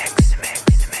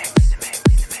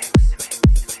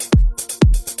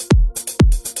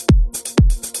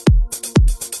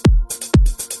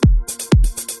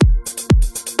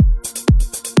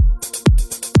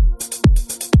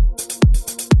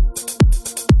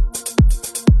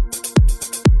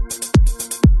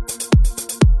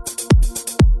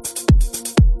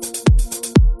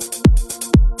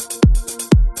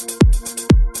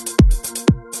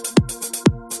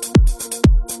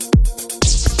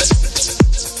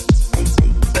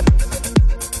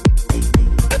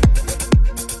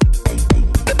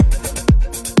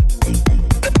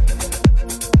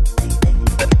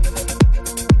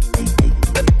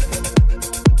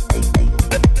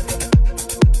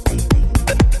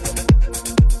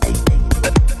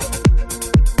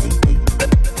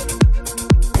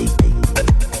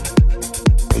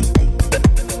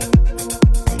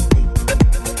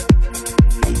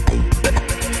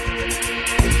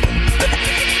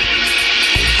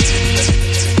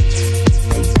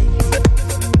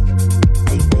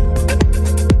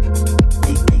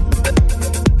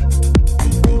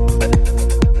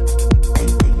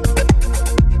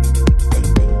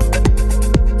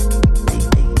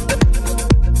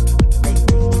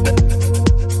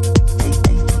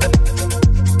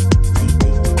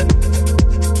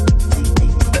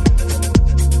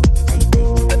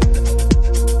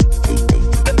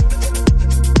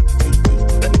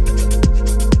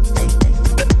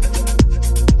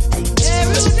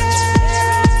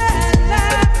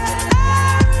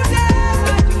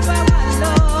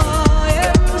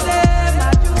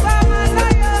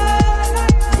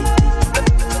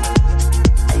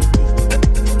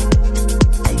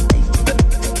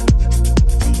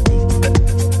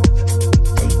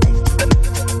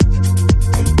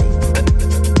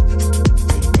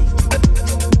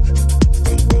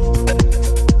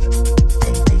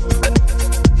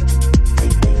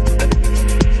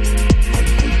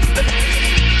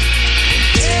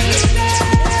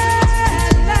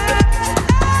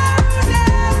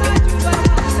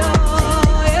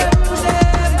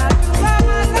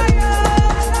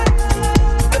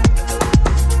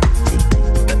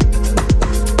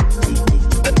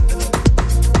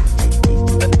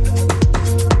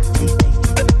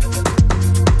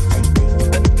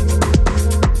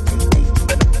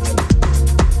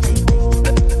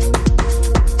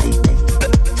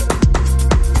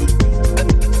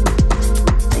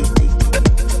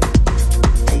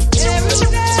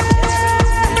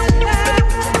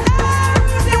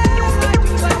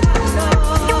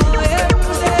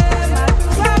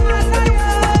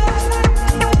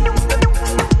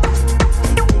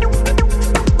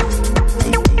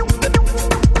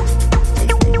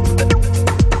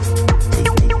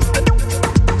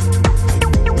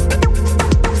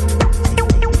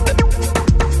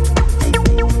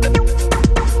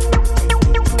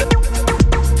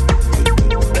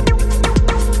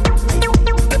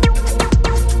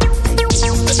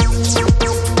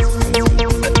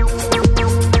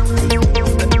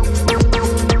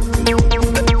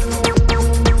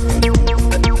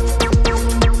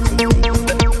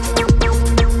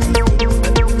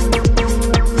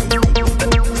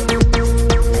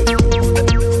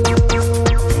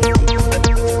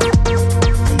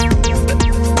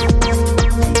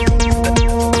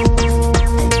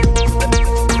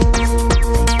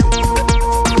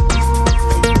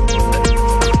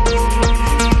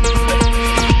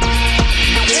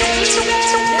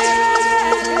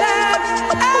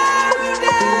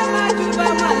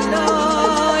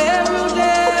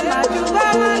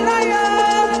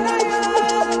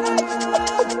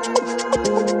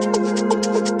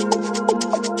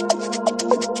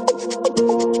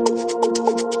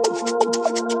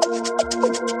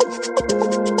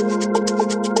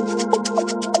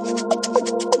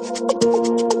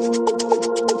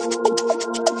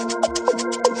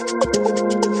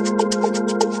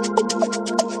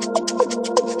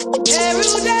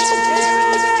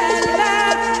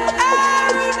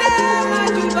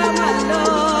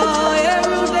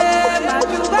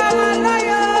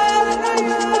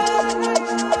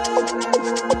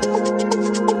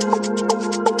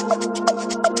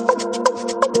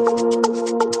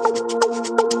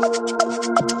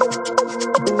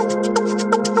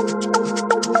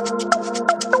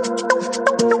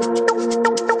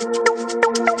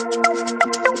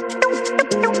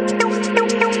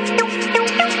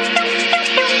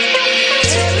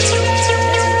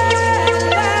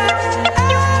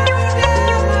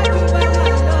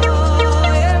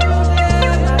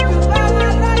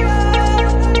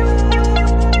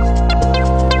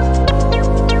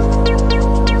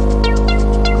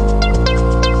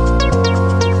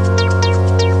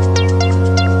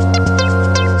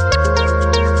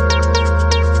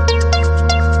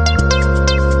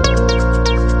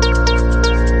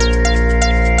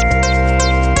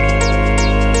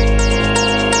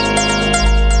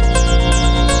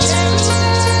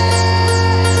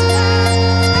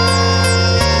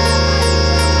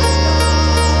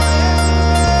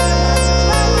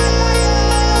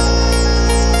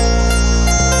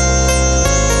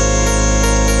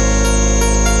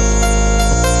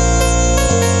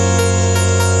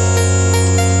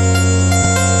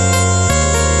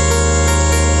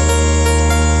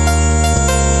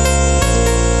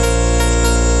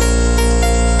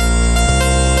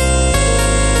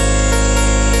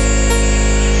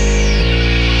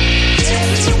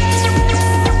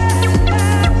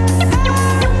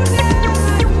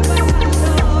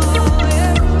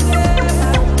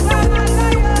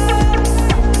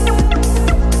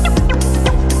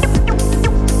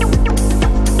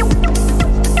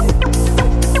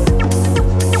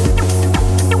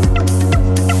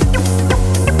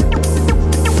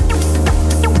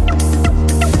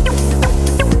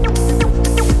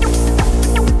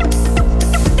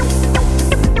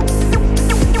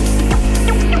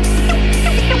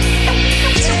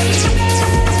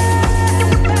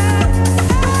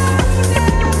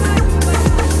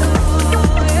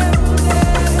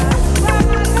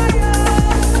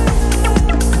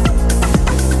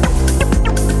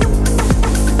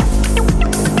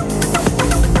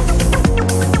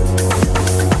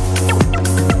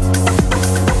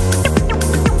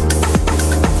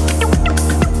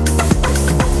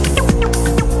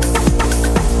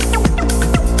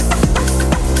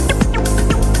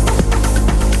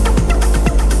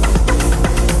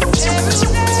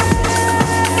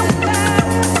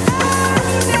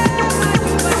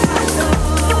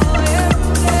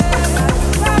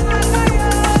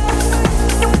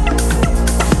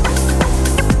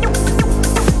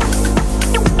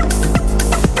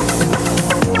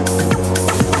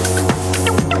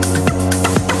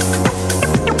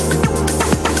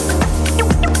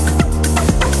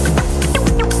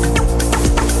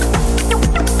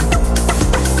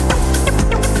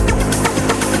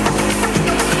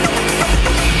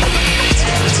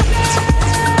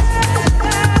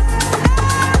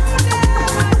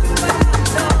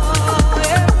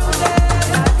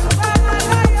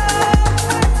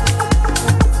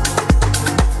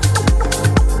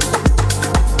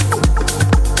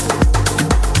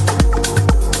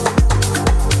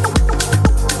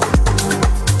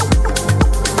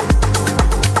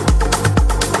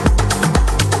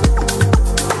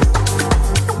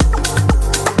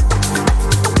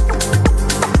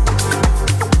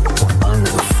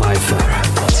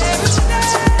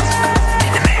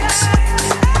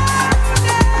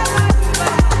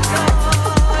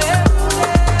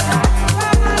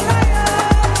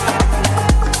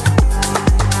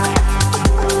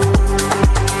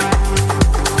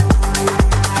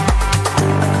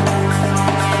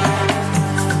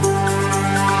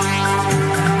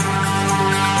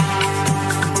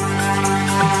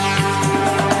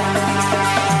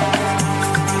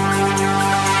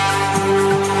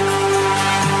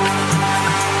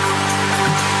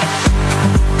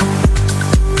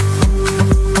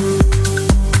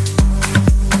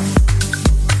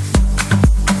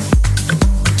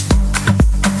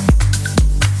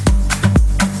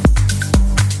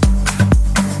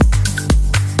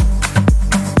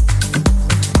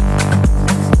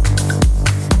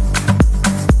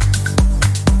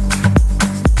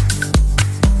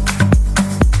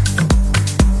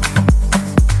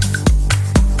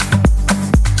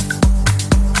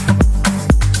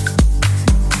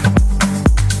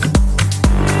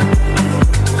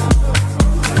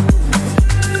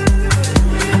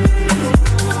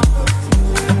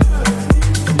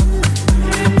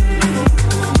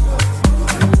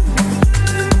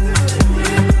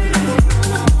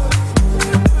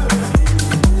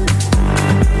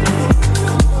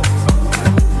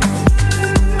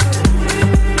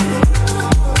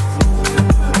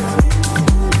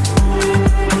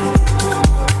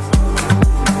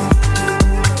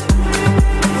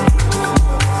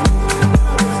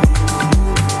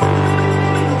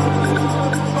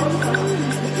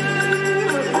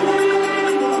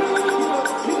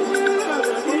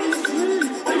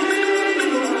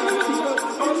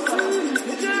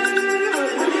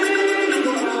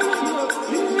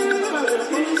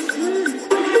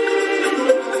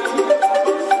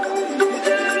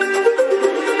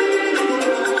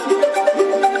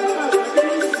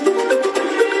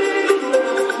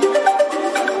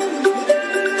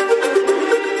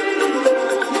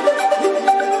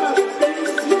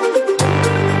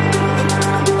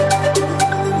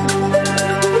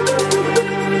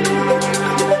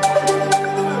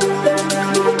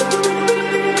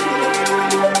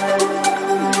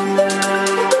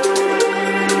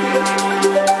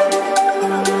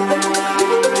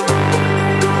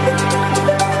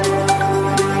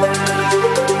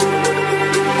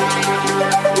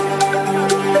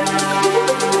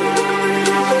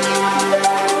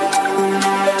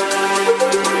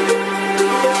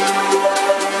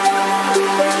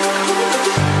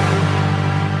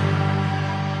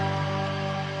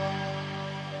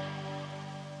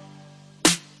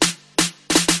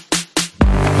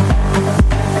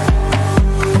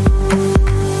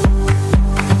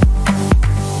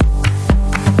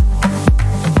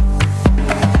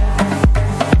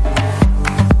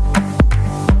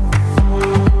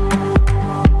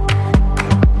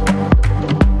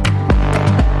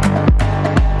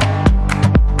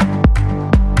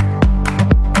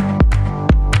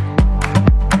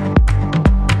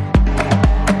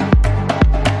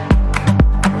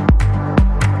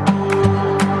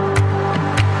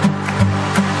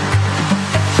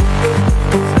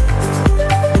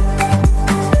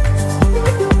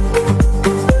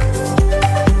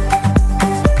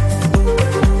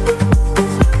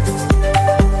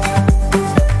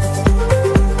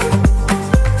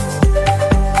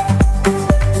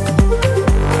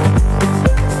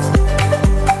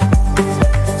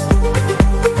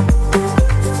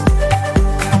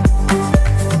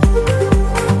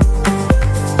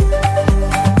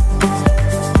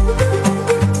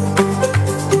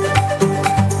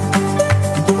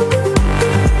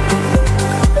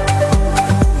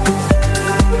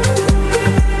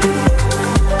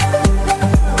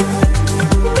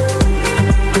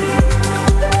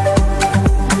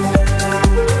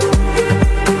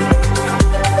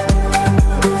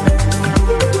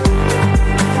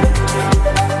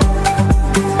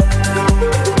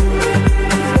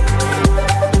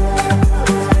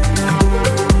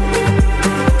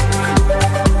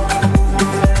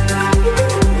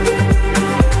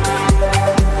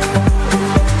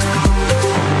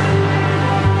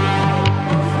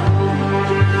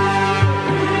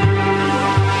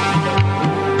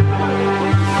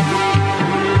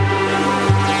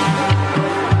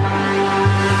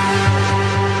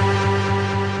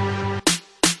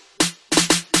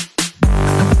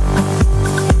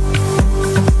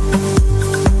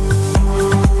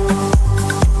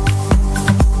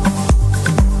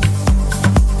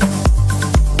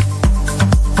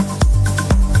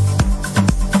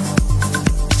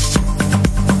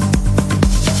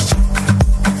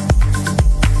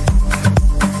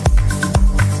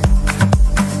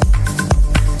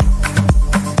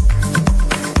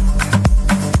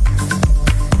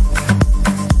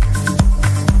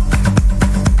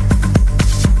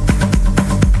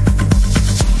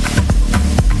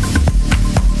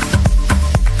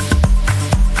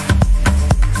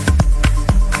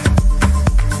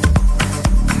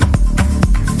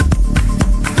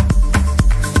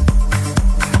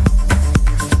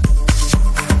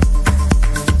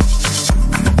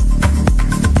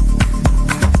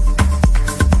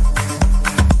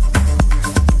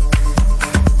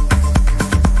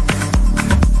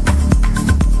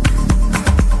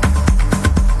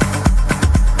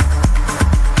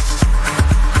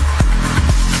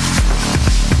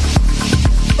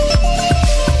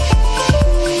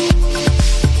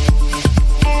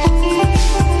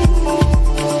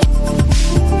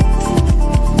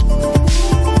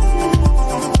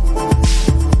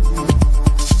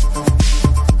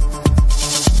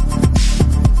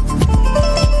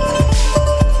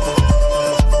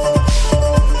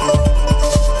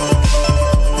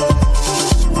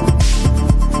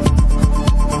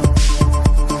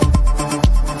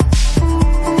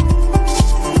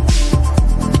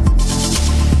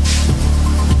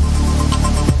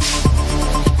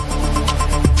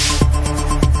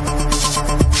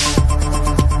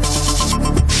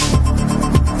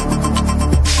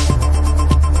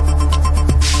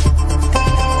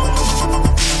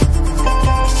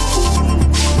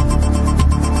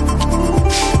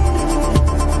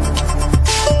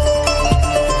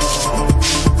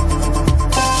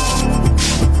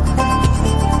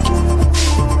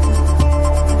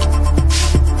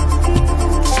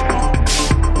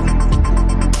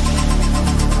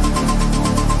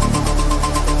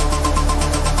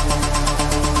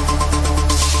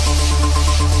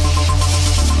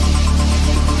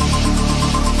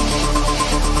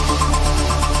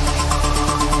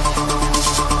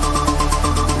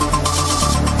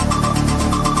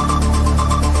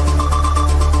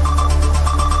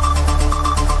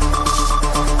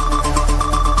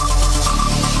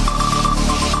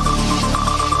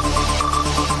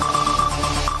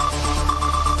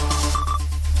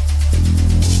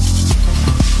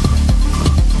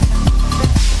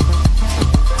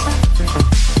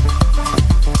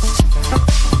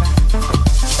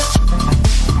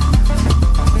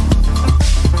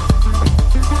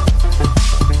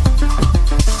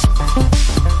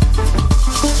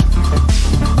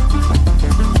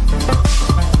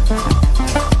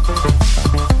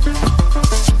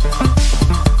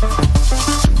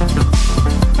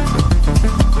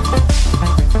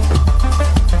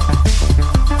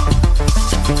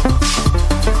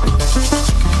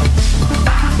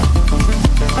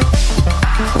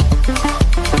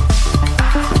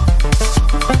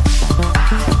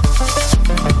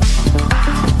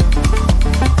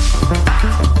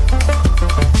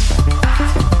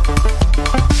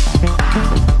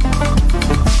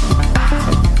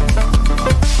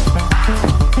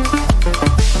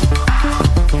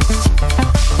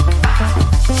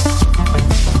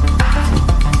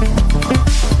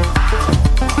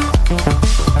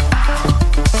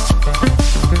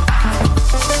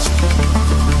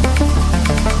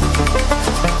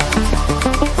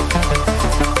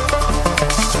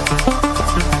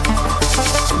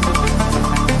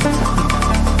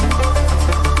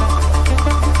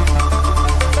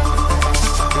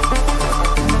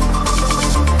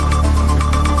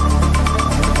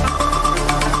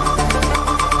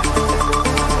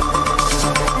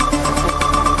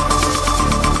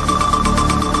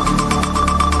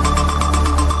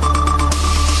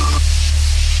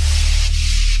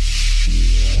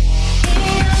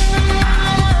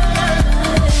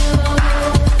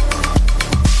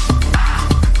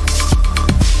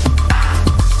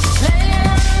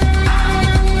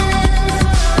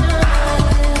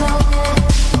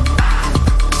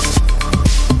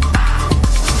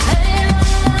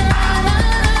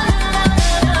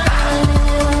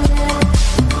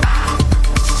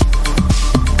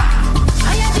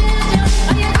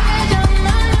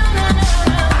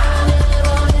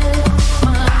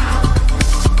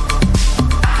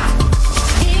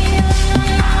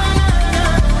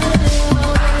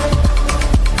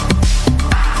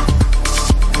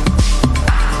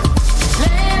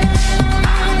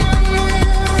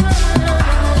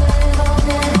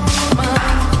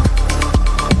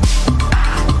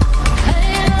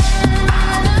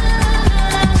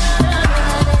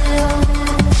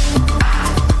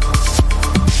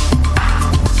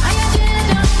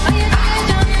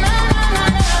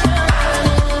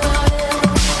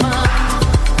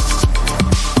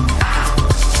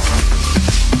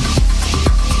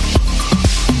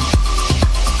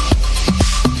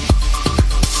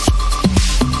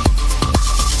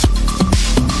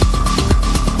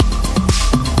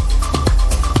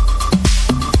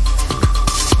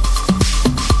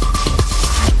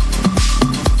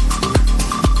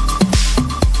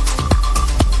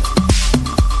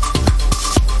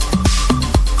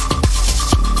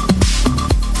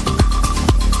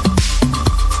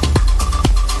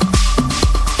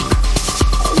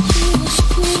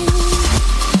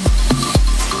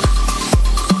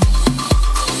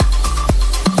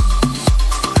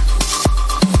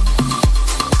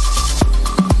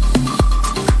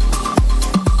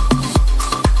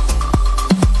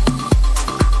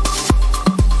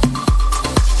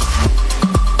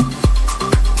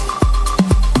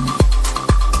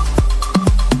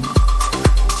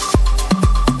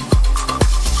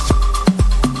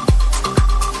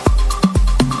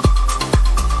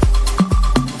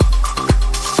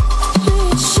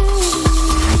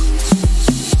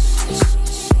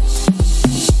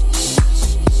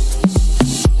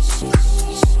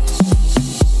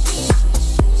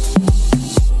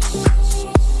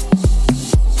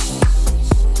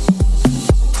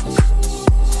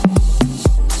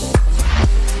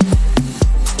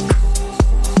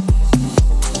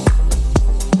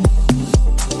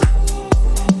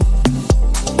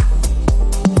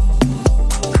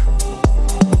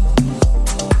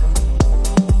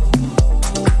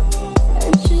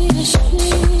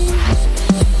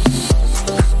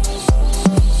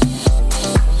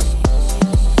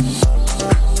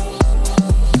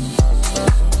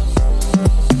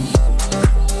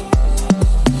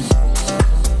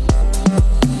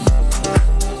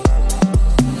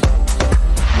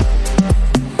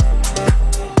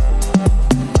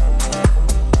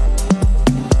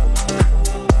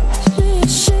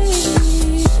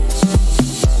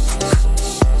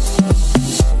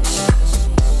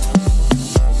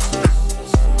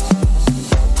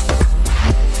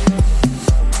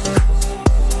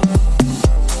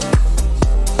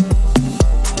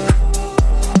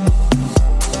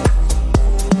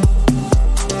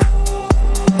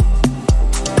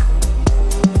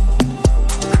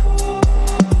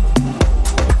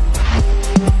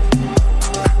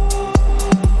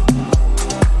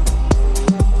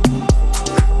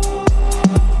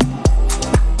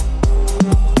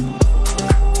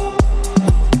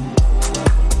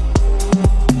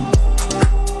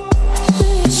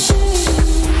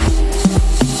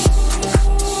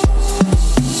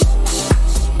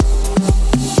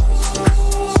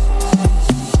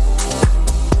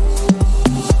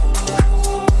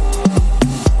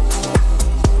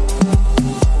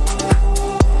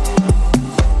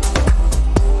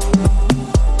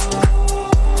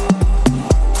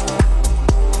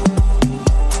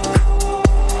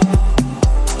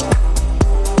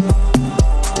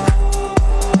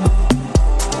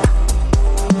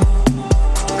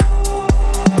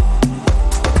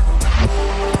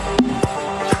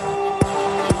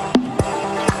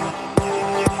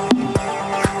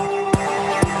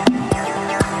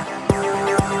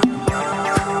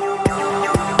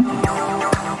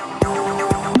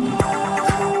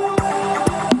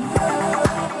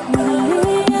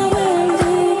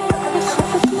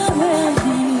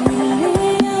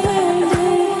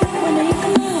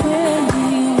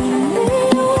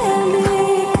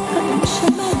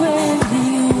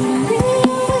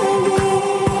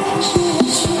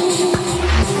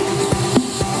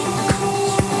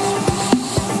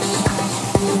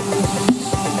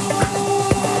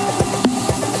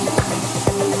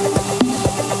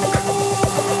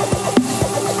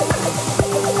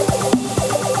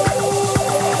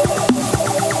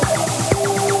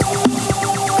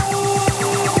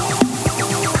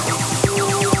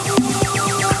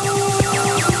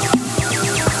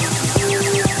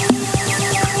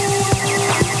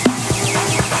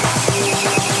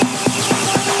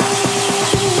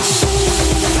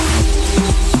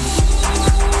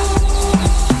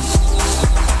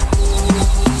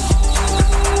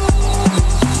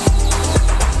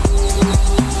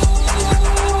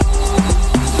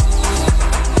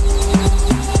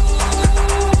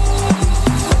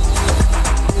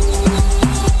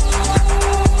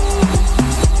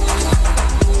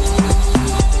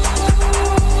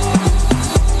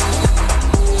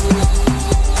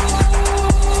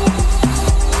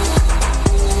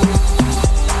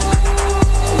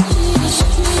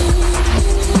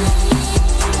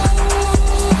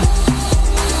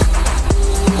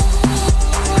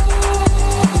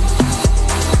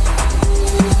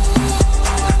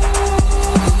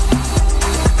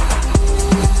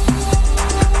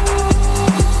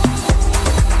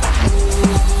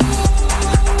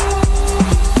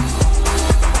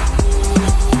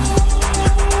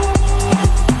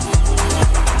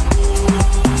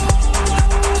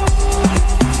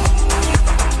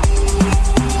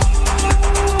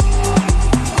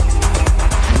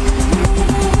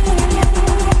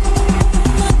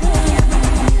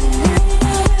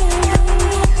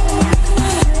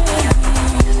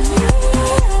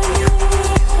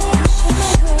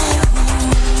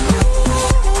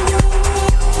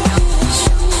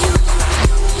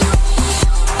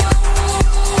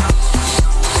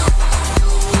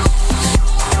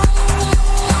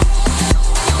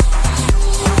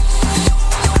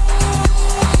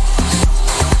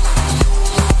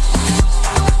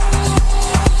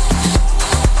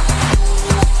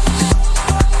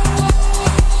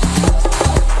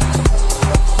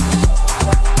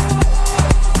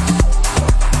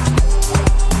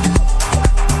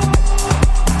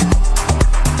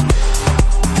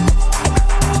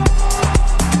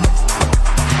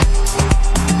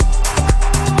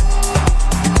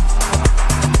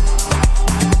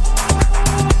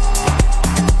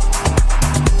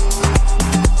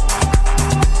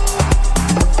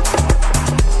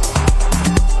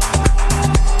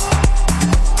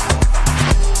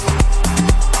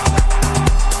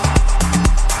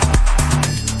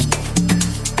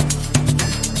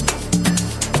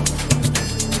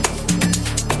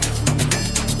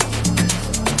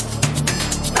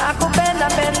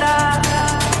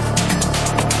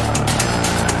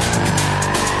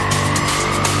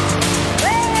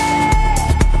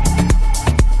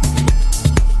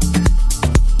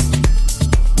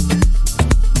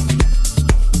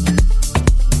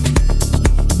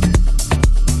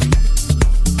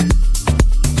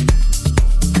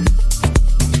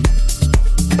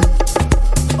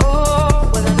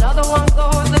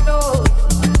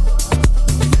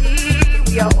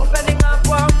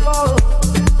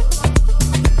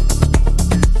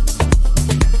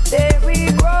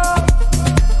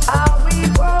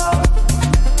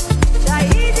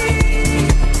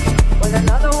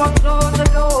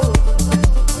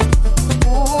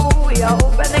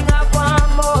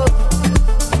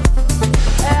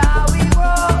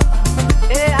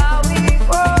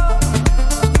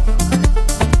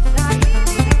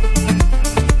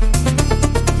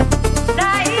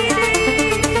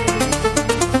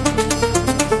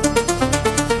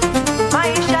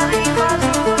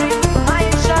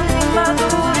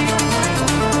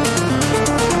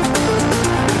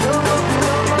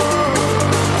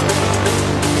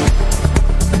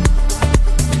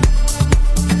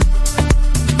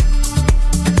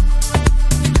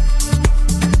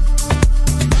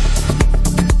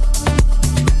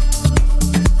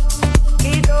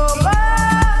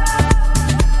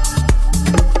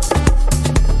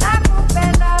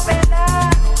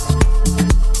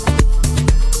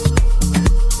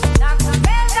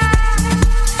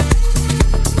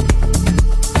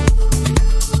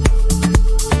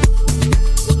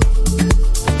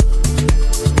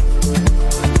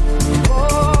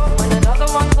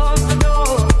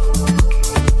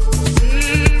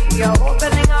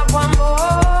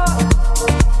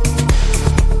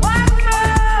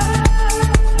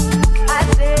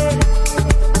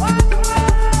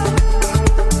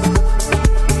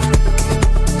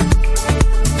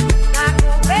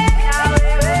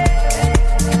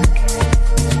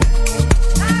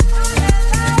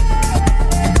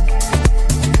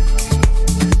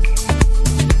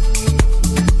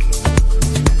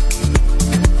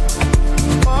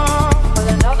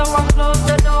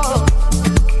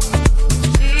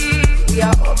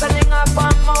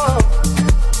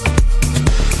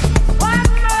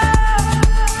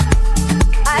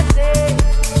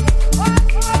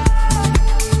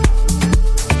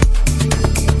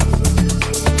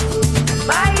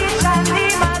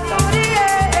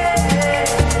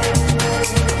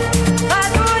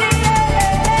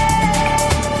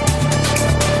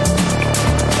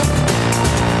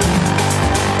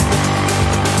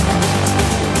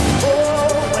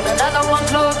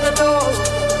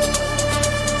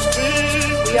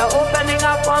 We are opening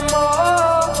up one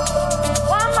more.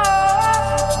 One more.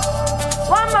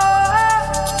 One more.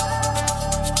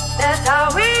 That's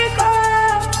how we go.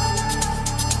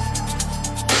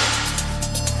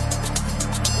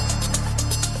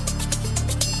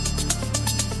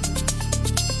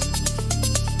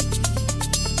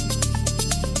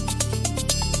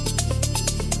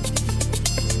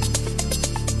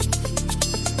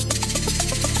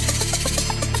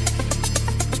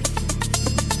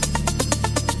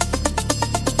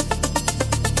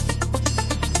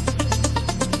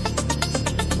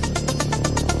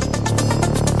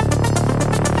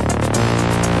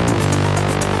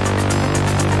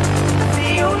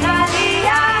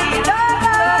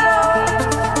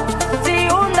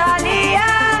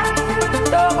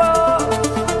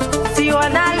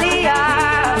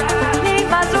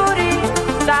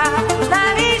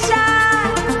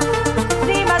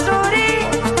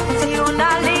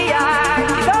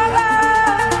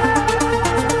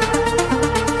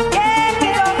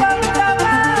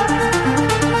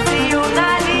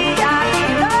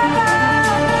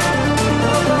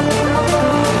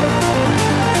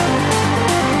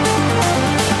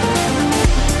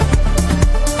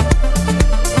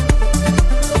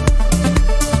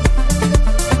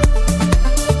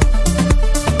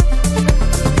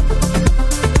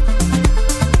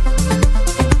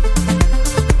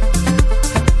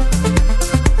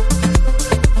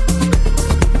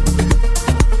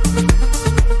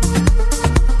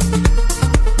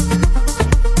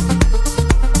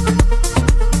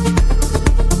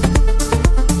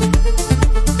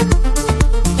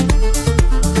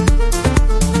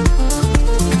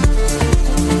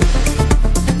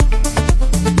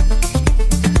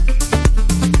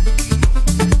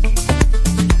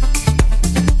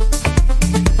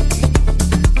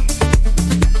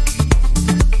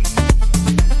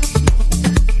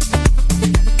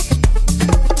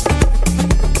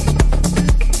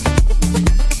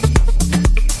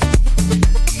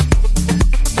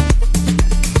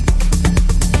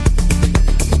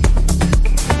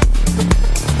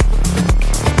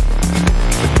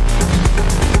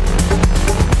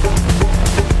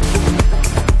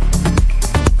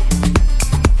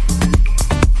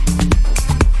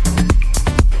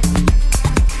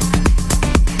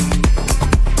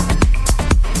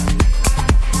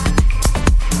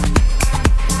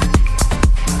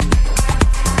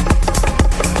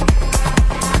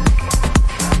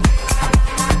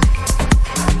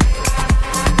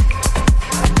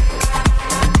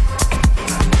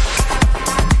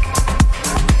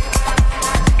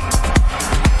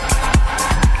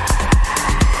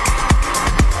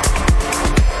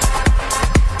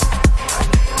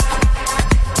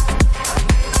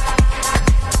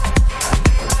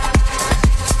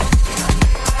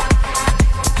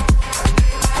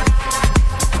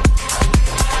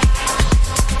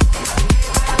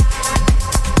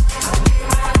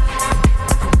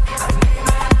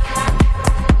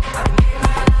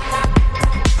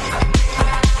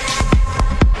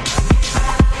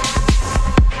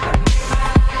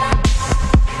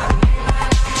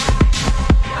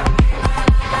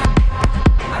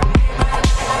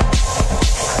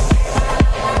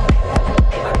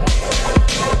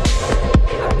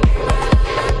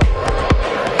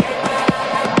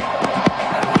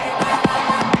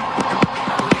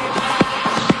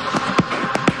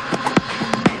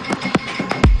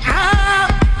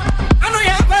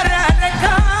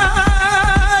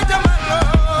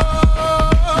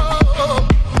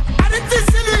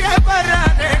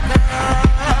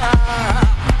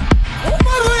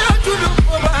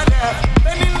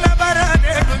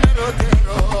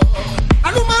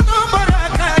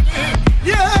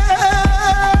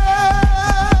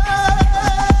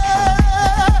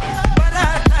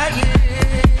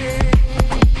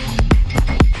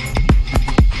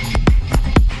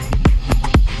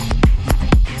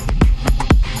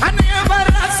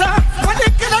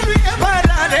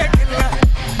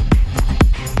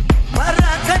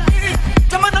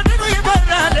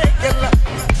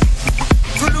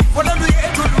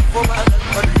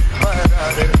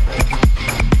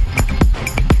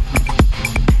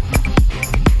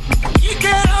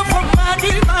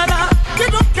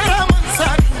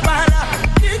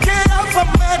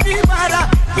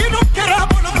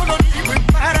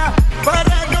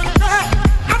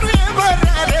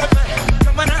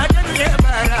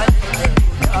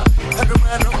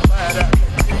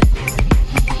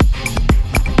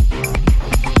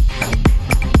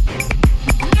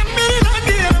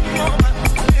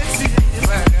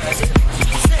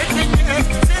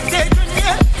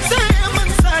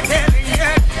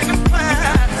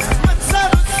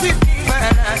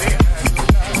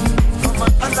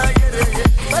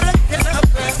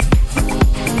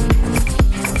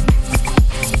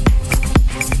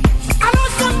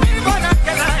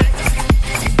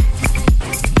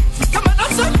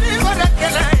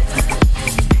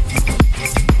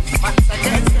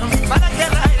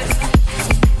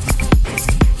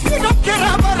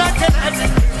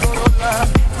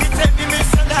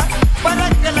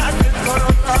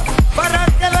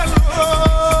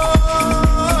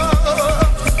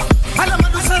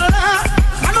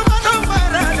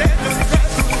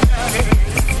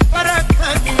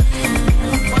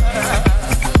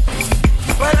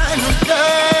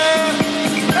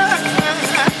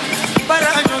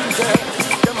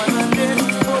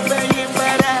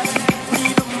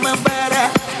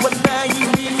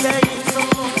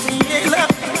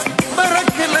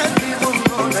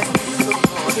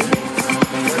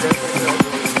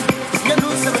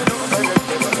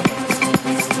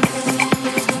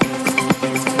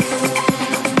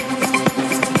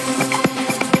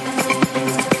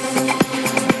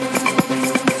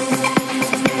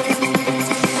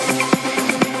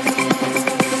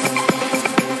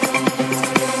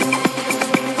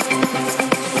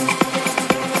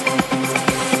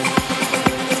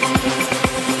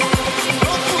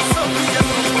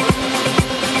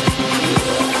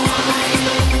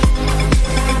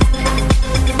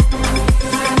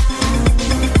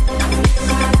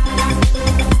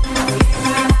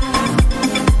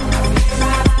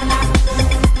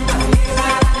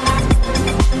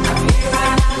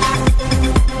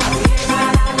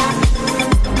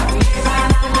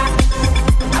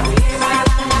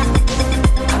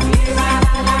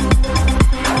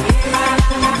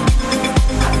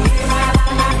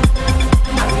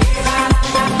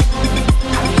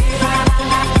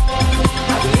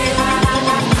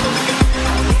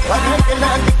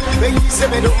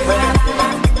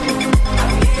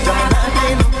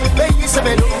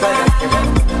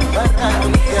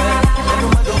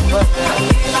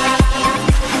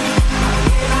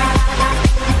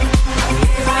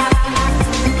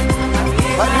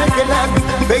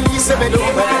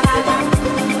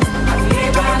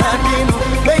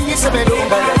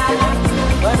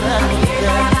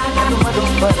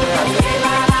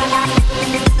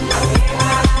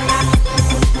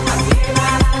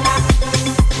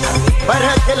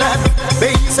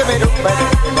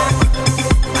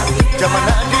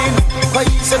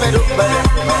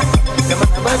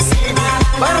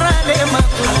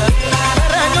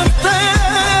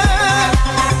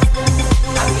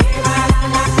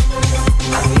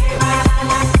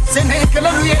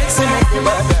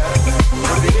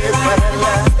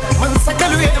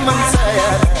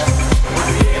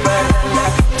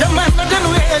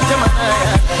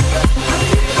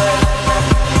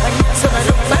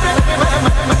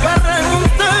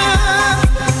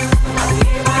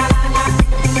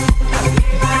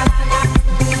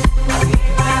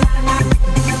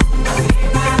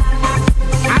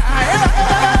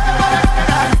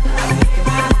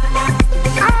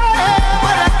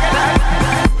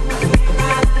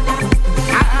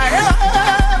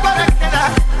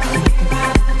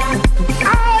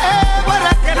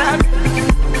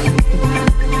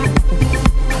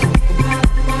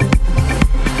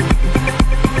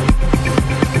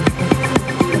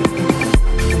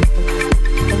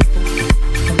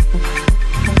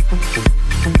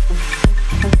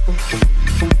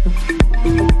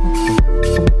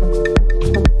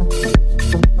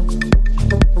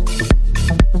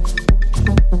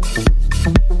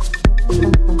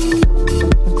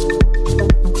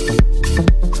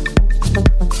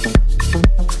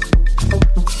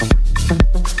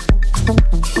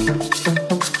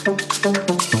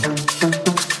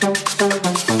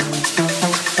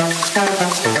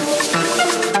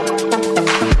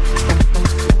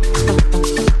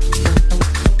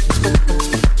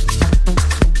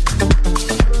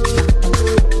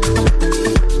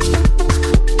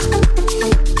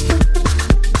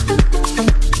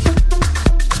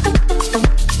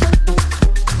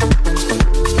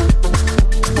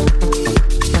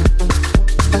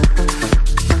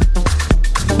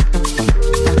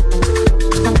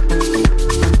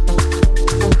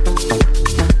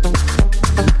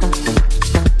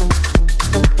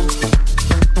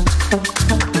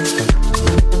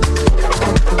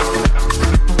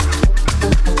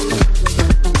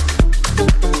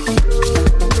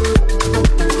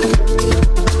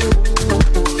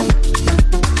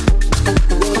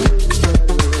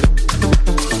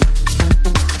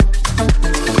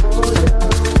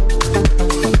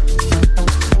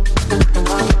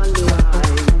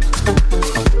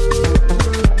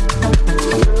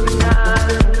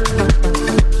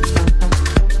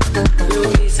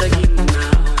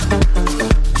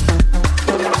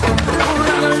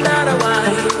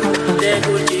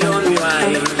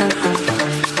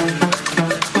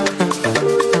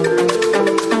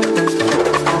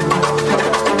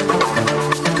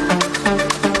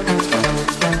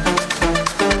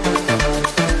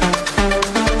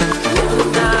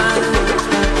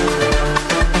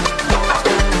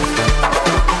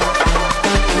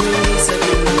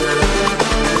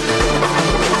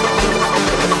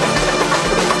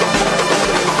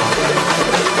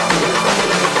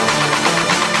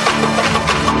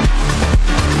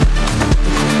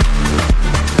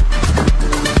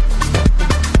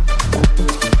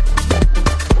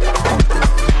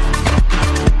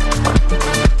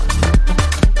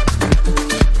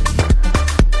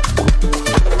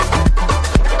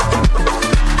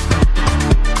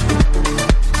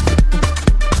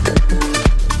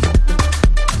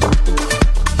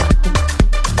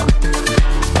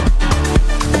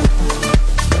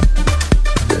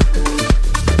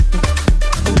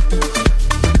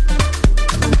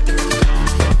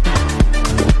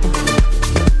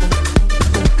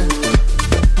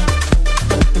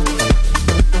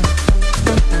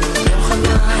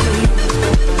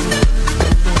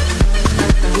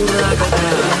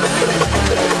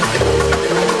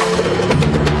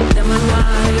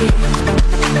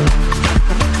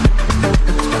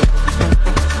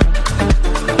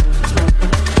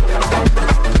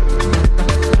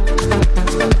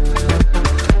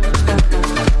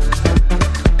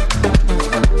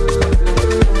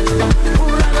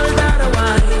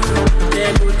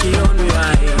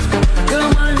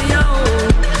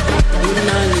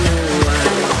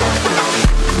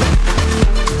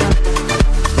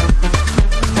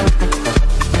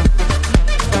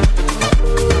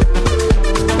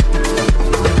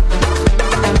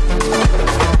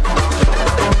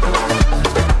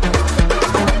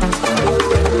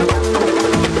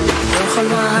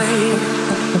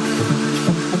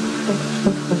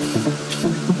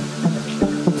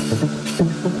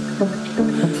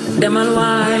 demal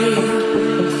waay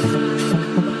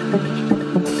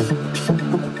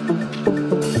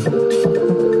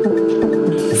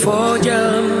foo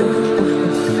jëm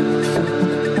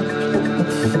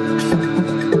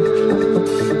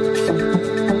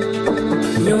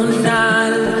ñun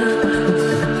daal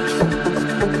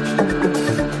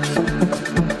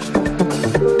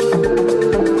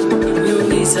ñu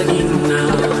ngi sa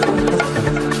ginnaaw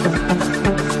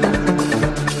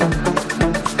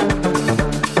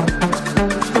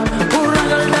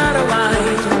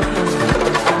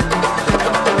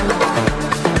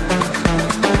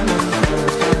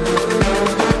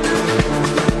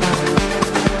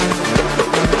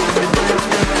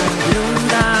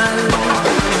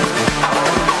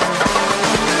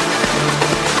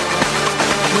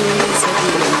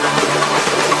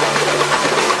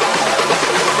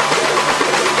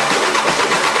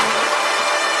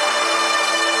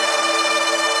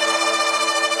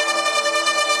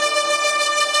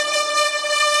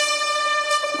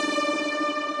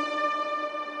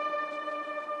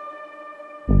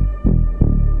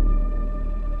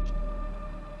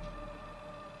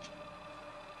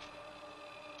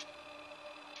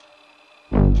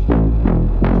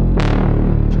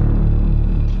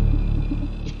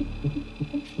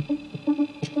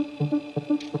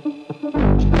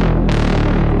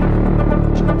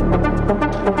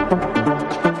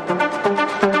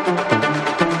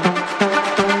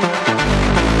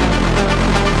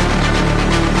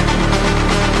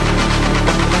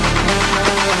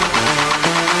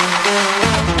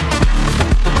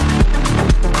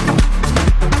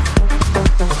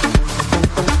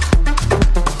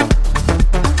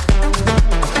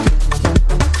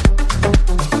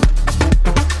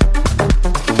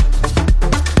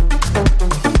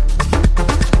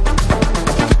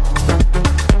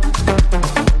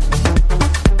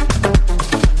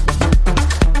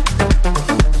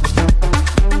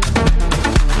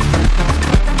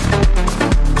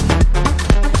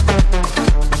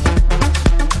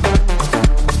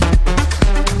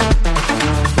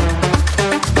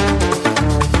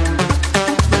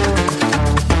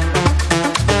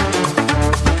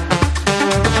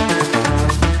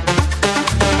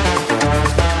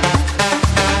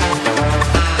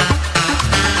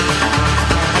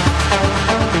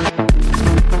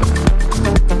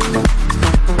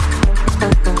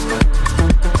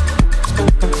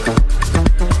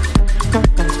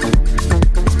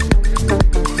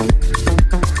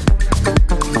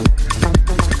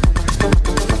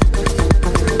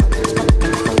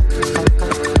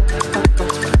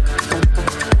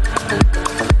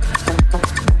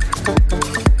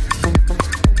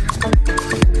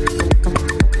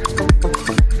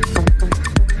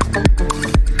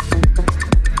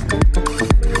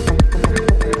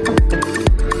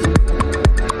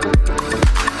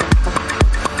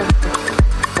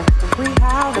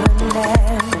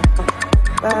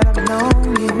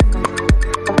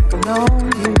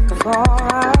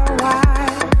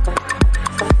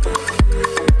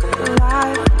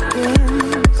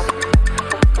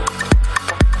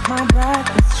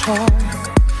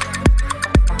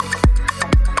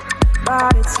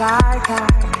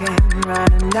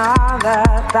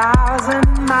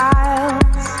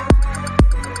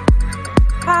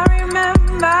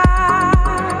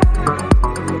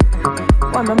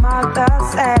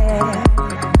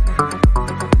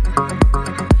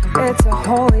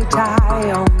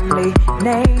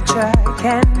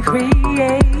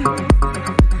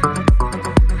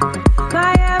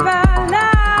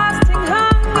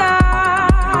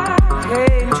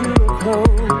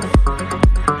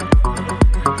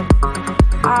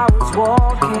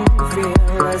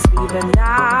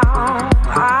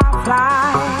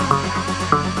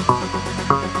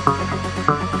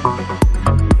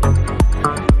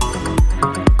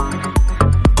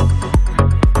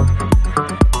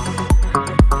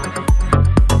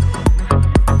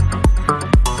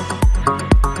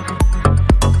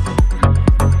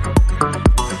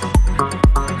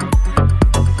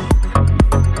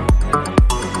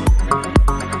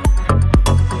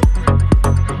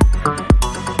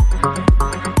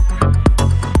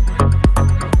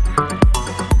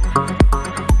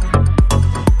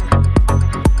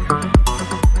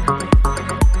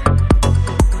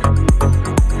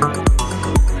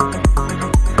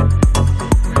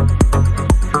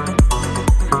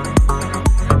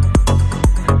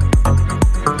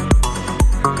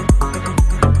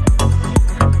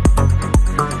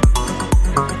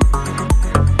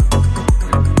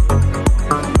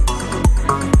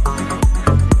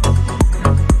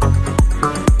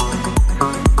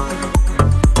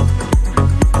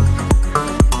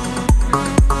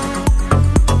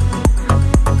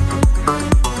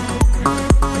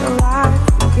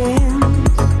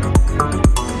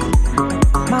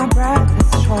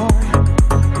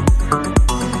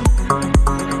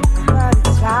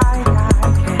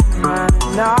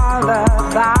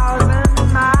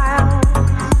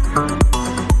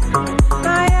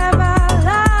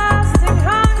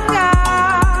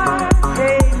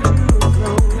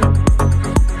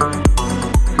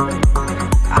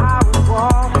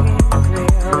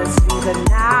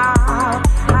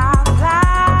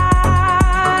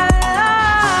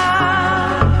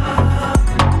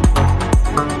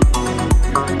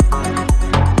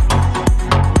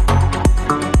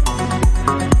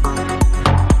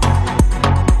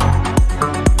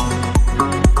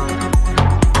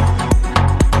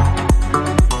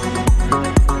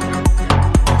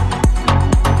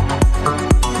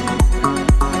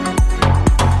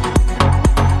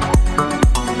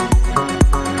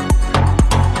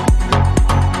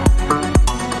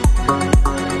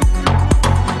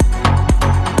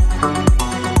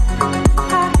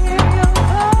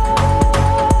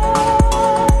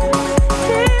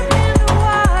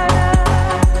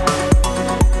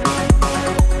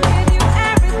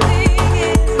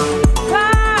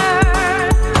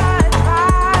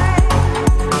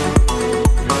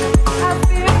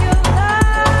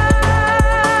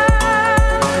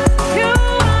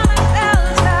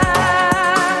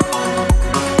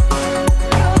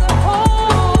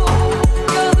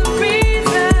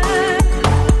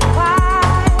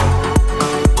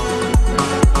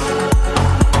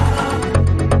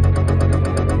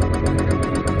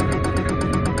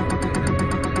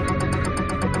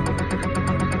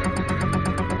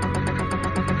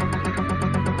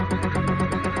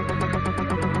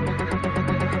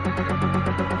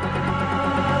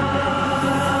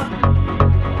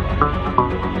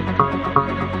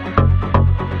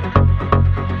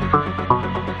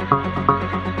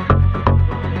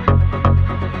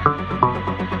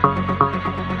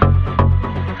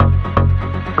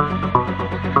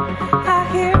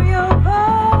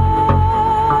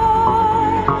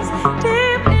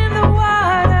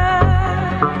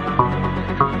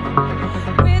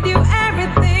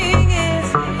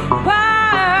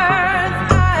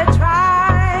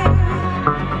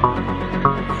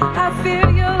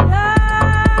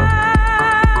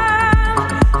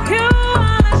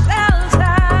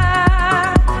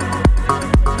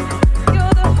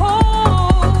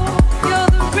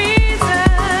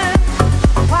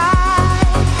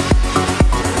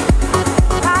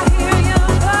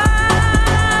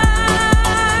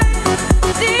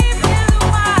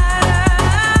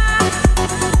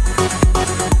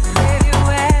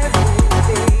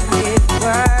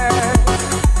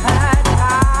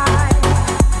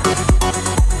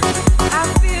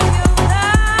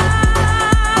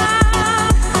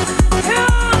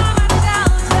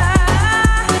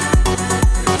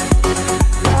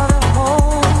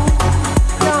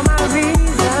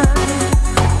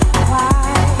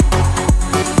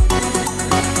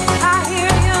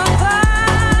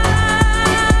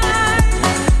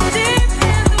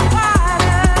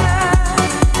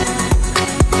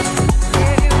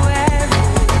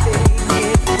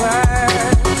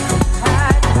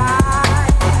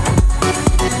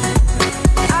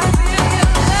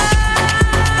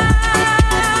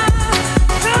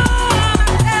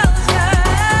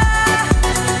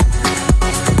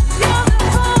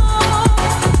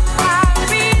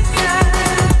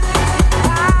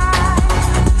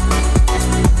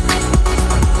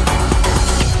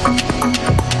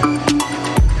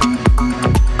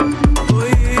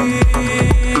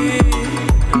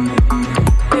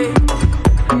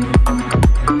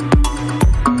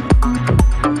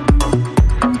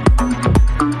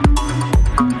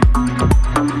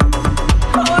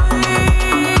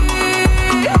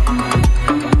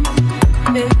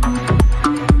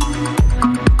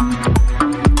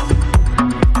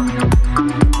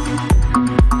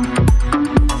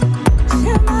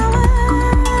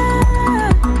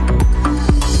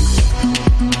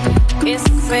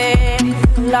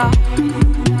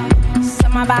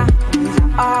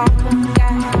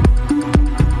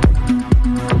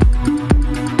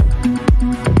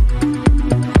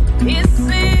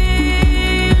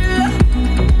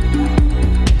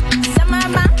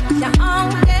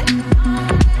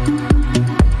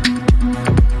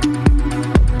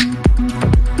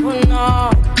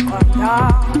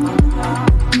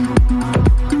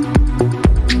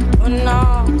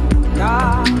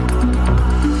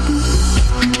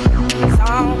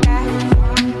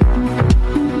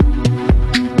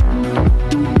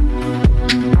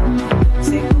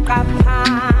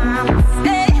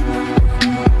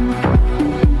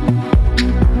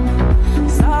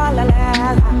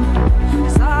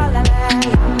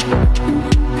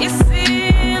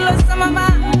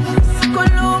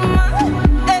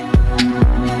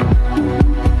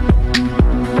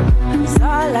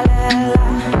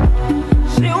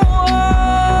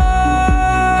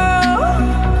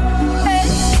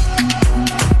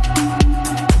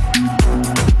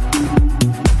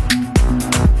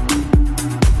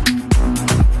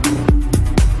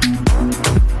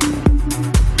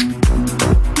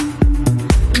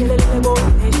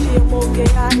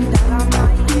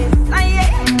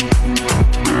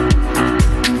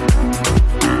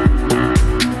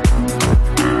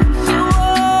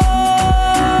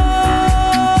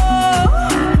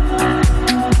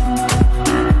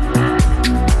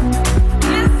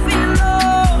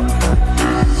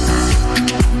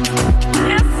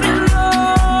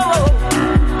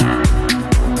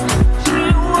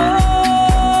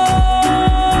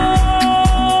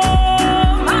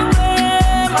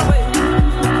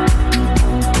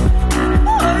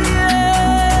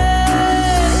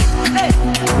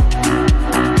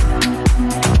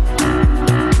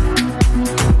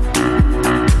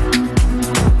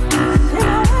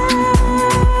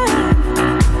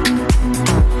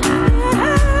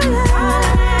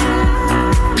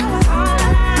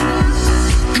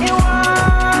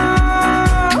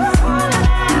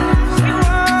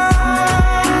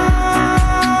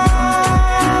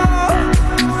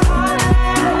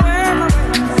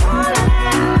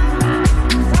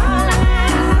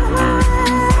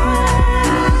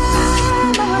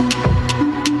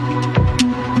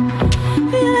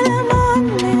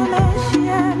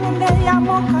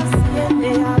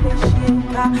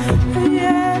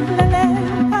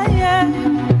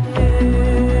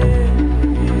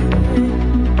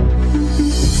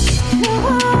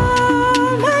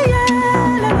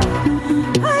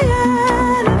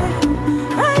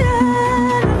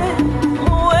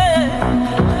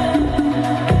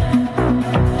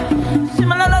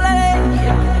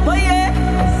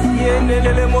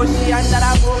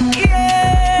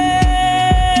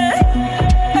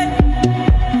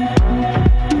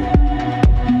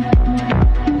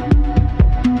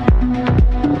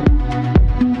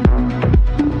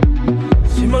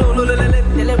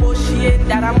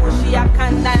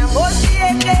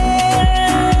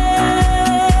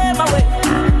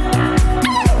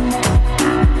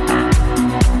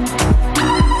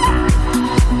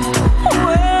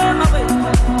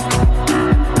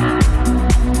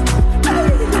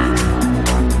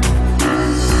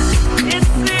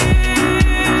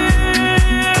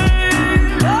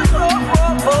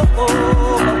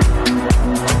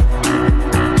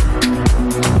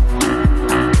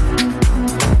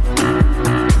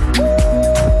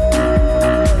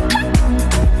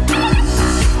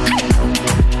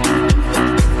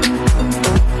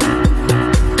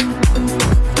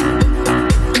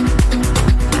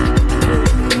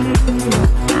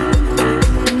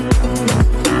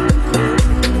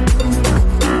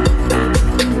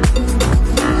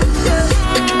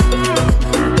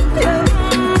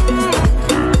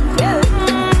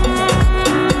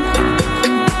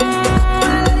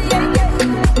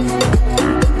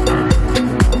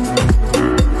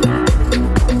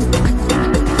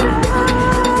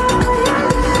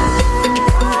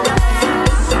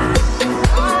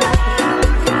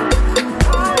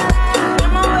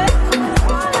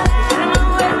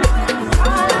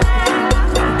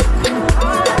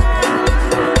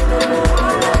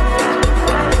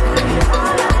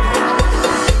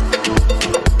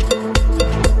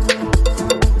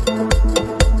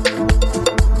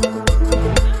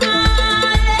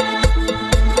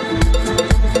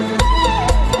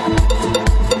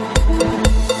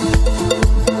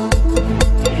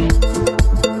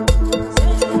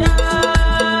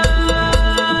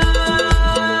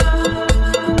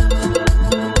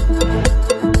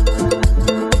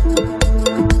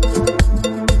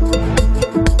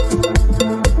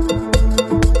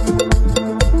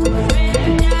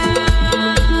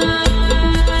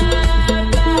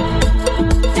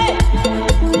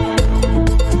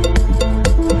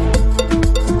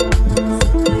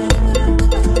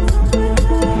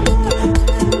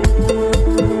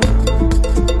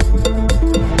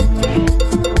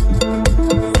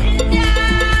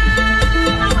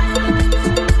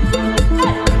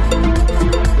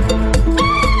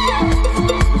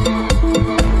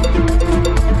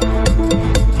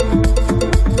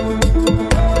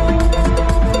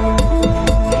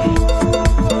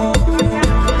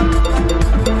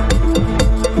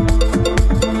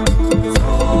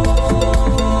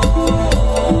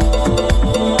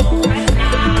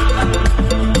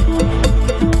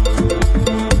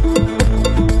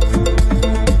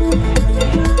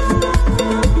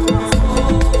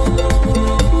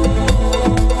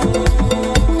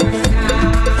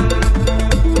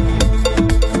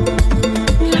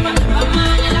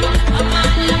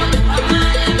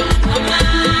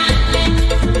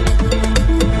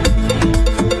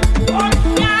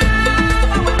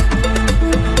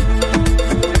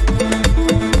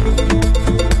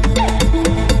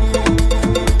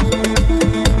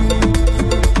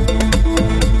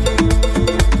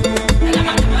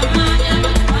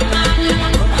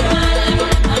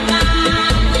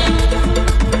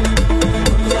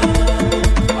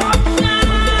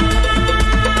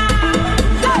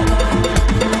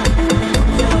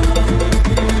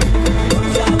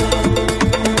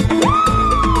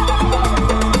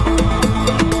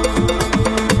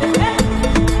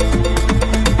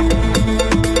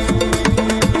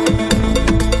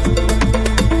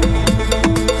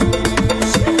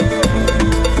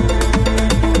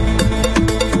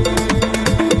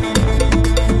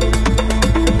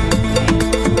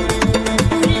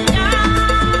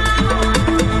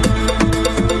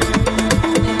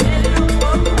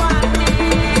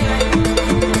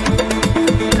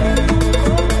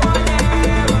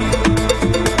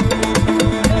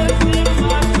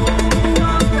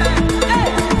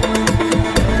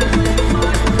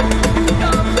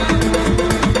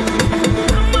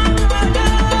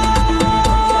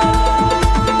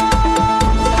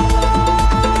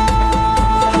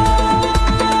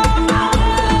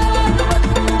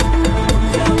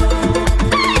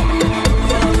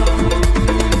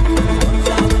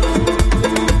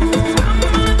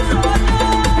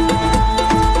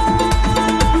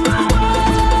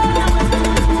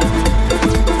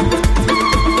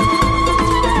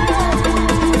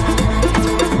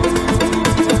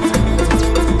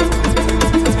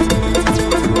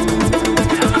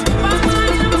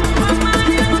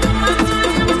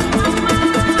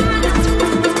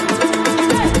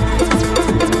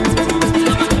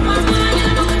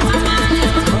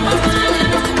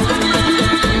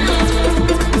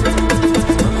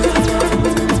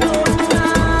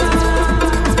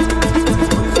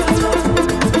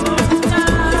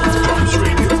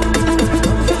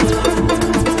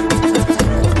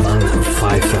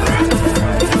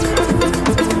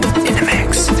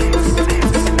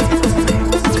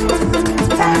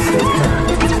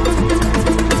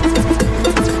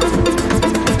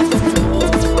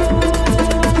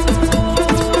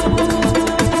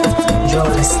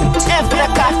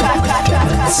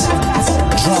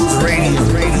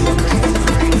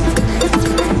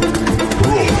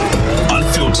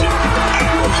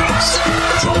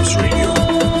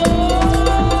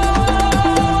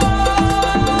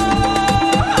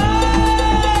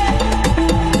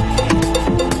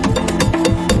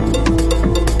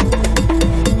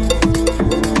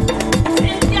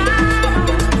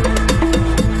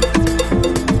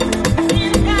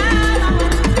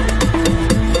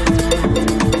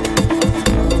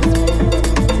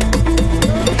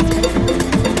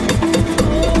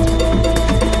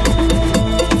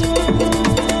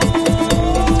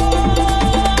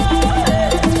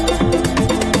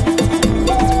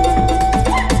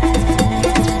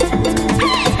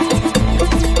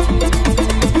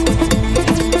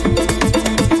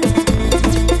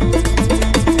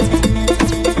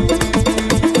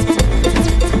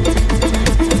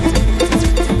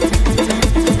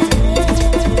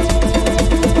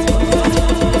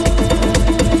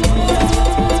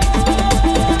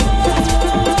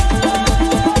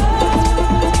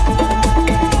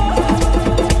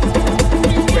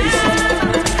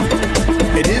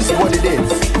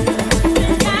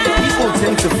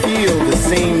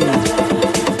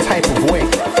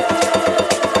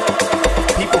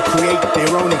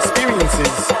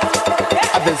experiences,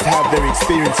 others have their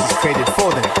experiences created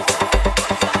for them.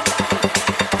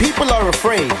 People are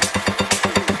afraid.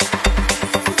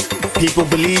 People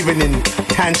believe in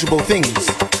intangible things.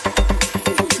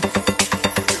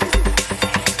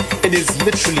 It is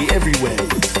literally everywhere.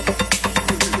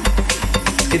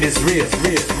 It is real,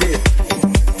 real, real.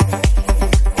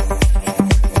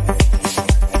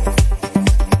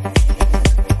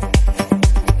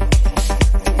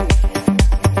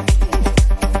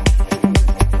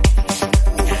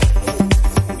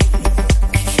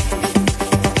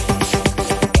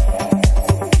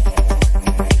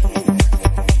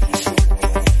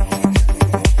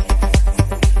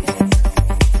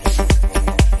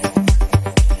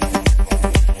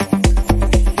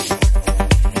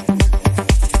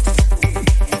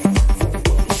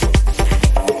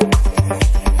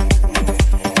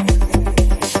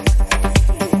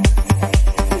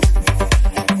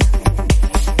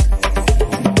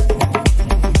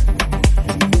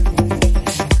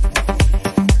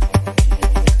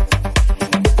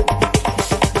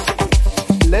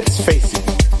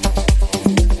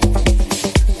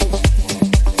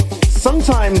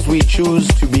 Sometimes we choose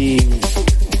to be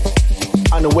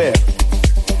unaware.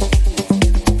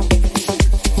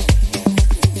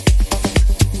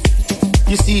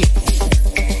 You see,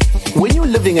 when you're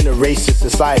living in a racist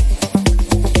society,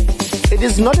 it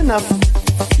is not enough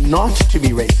not to be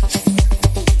racist.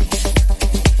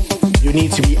 You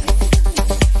need to be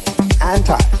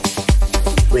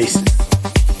anti-racist.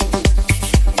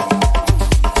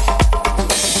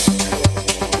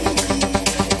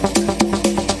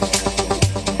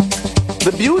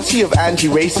 The beauty of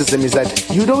anti-racism is that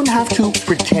you don't have to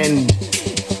pretend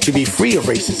to be free of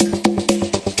racism.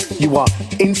 You are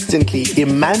instantly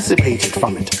emancipated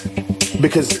from it,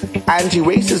 because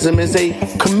anti-racism is a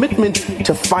commitment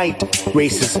to fight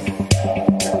racism,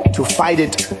 to fight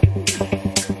it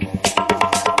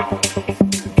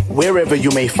wherever you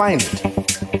may find it,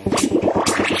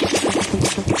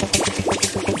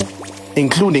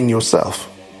 including yourself.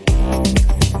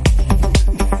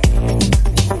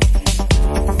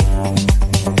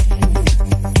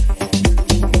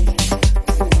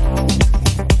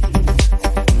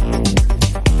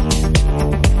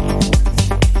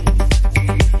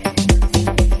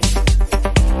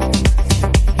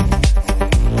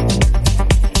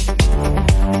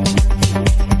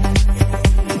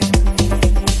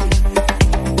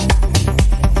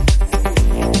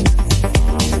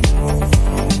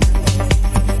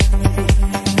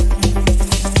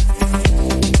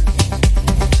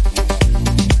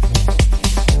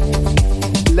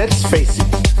 Let's face it,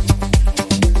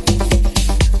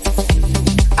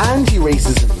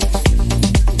 anti-racism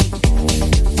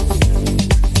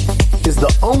is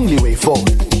the only way forward.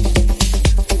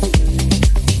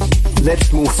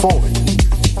 Let's move forward.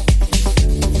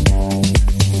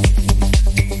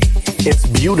 It's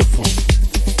beautiful.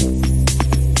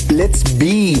 Let's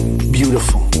be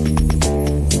beautiful.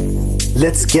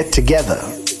 Let's get together.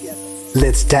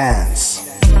 Let's dance.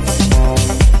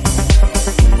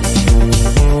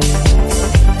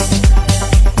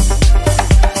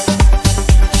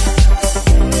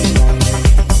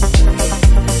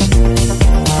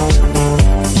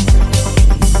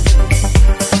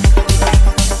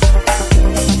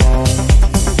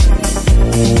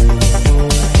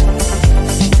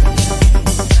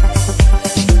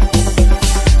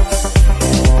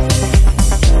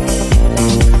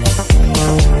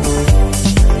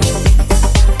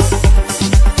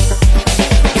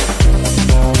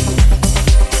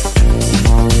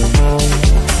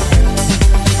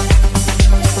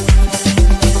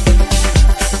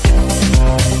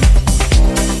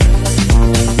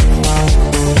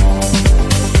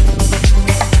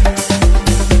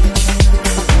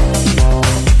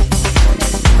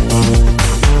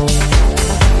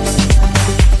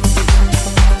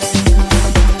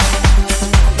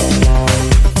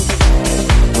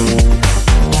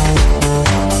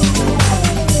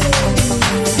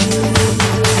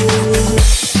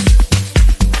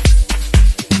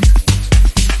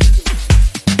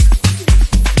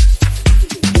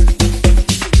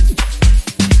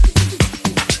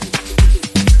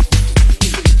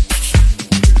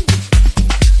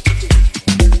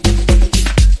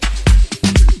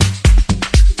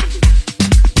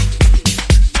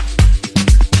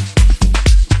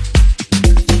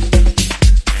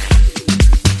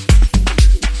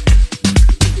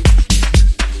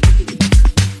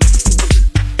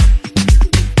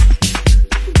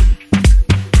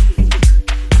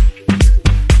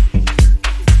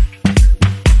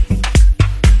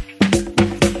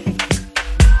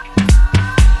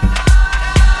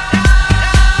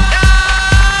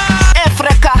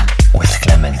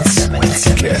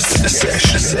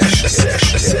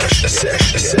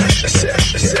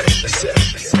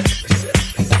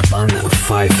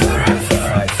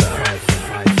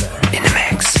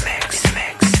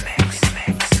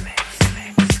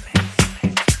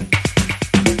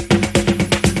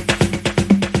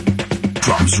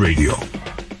 Grooves Radio.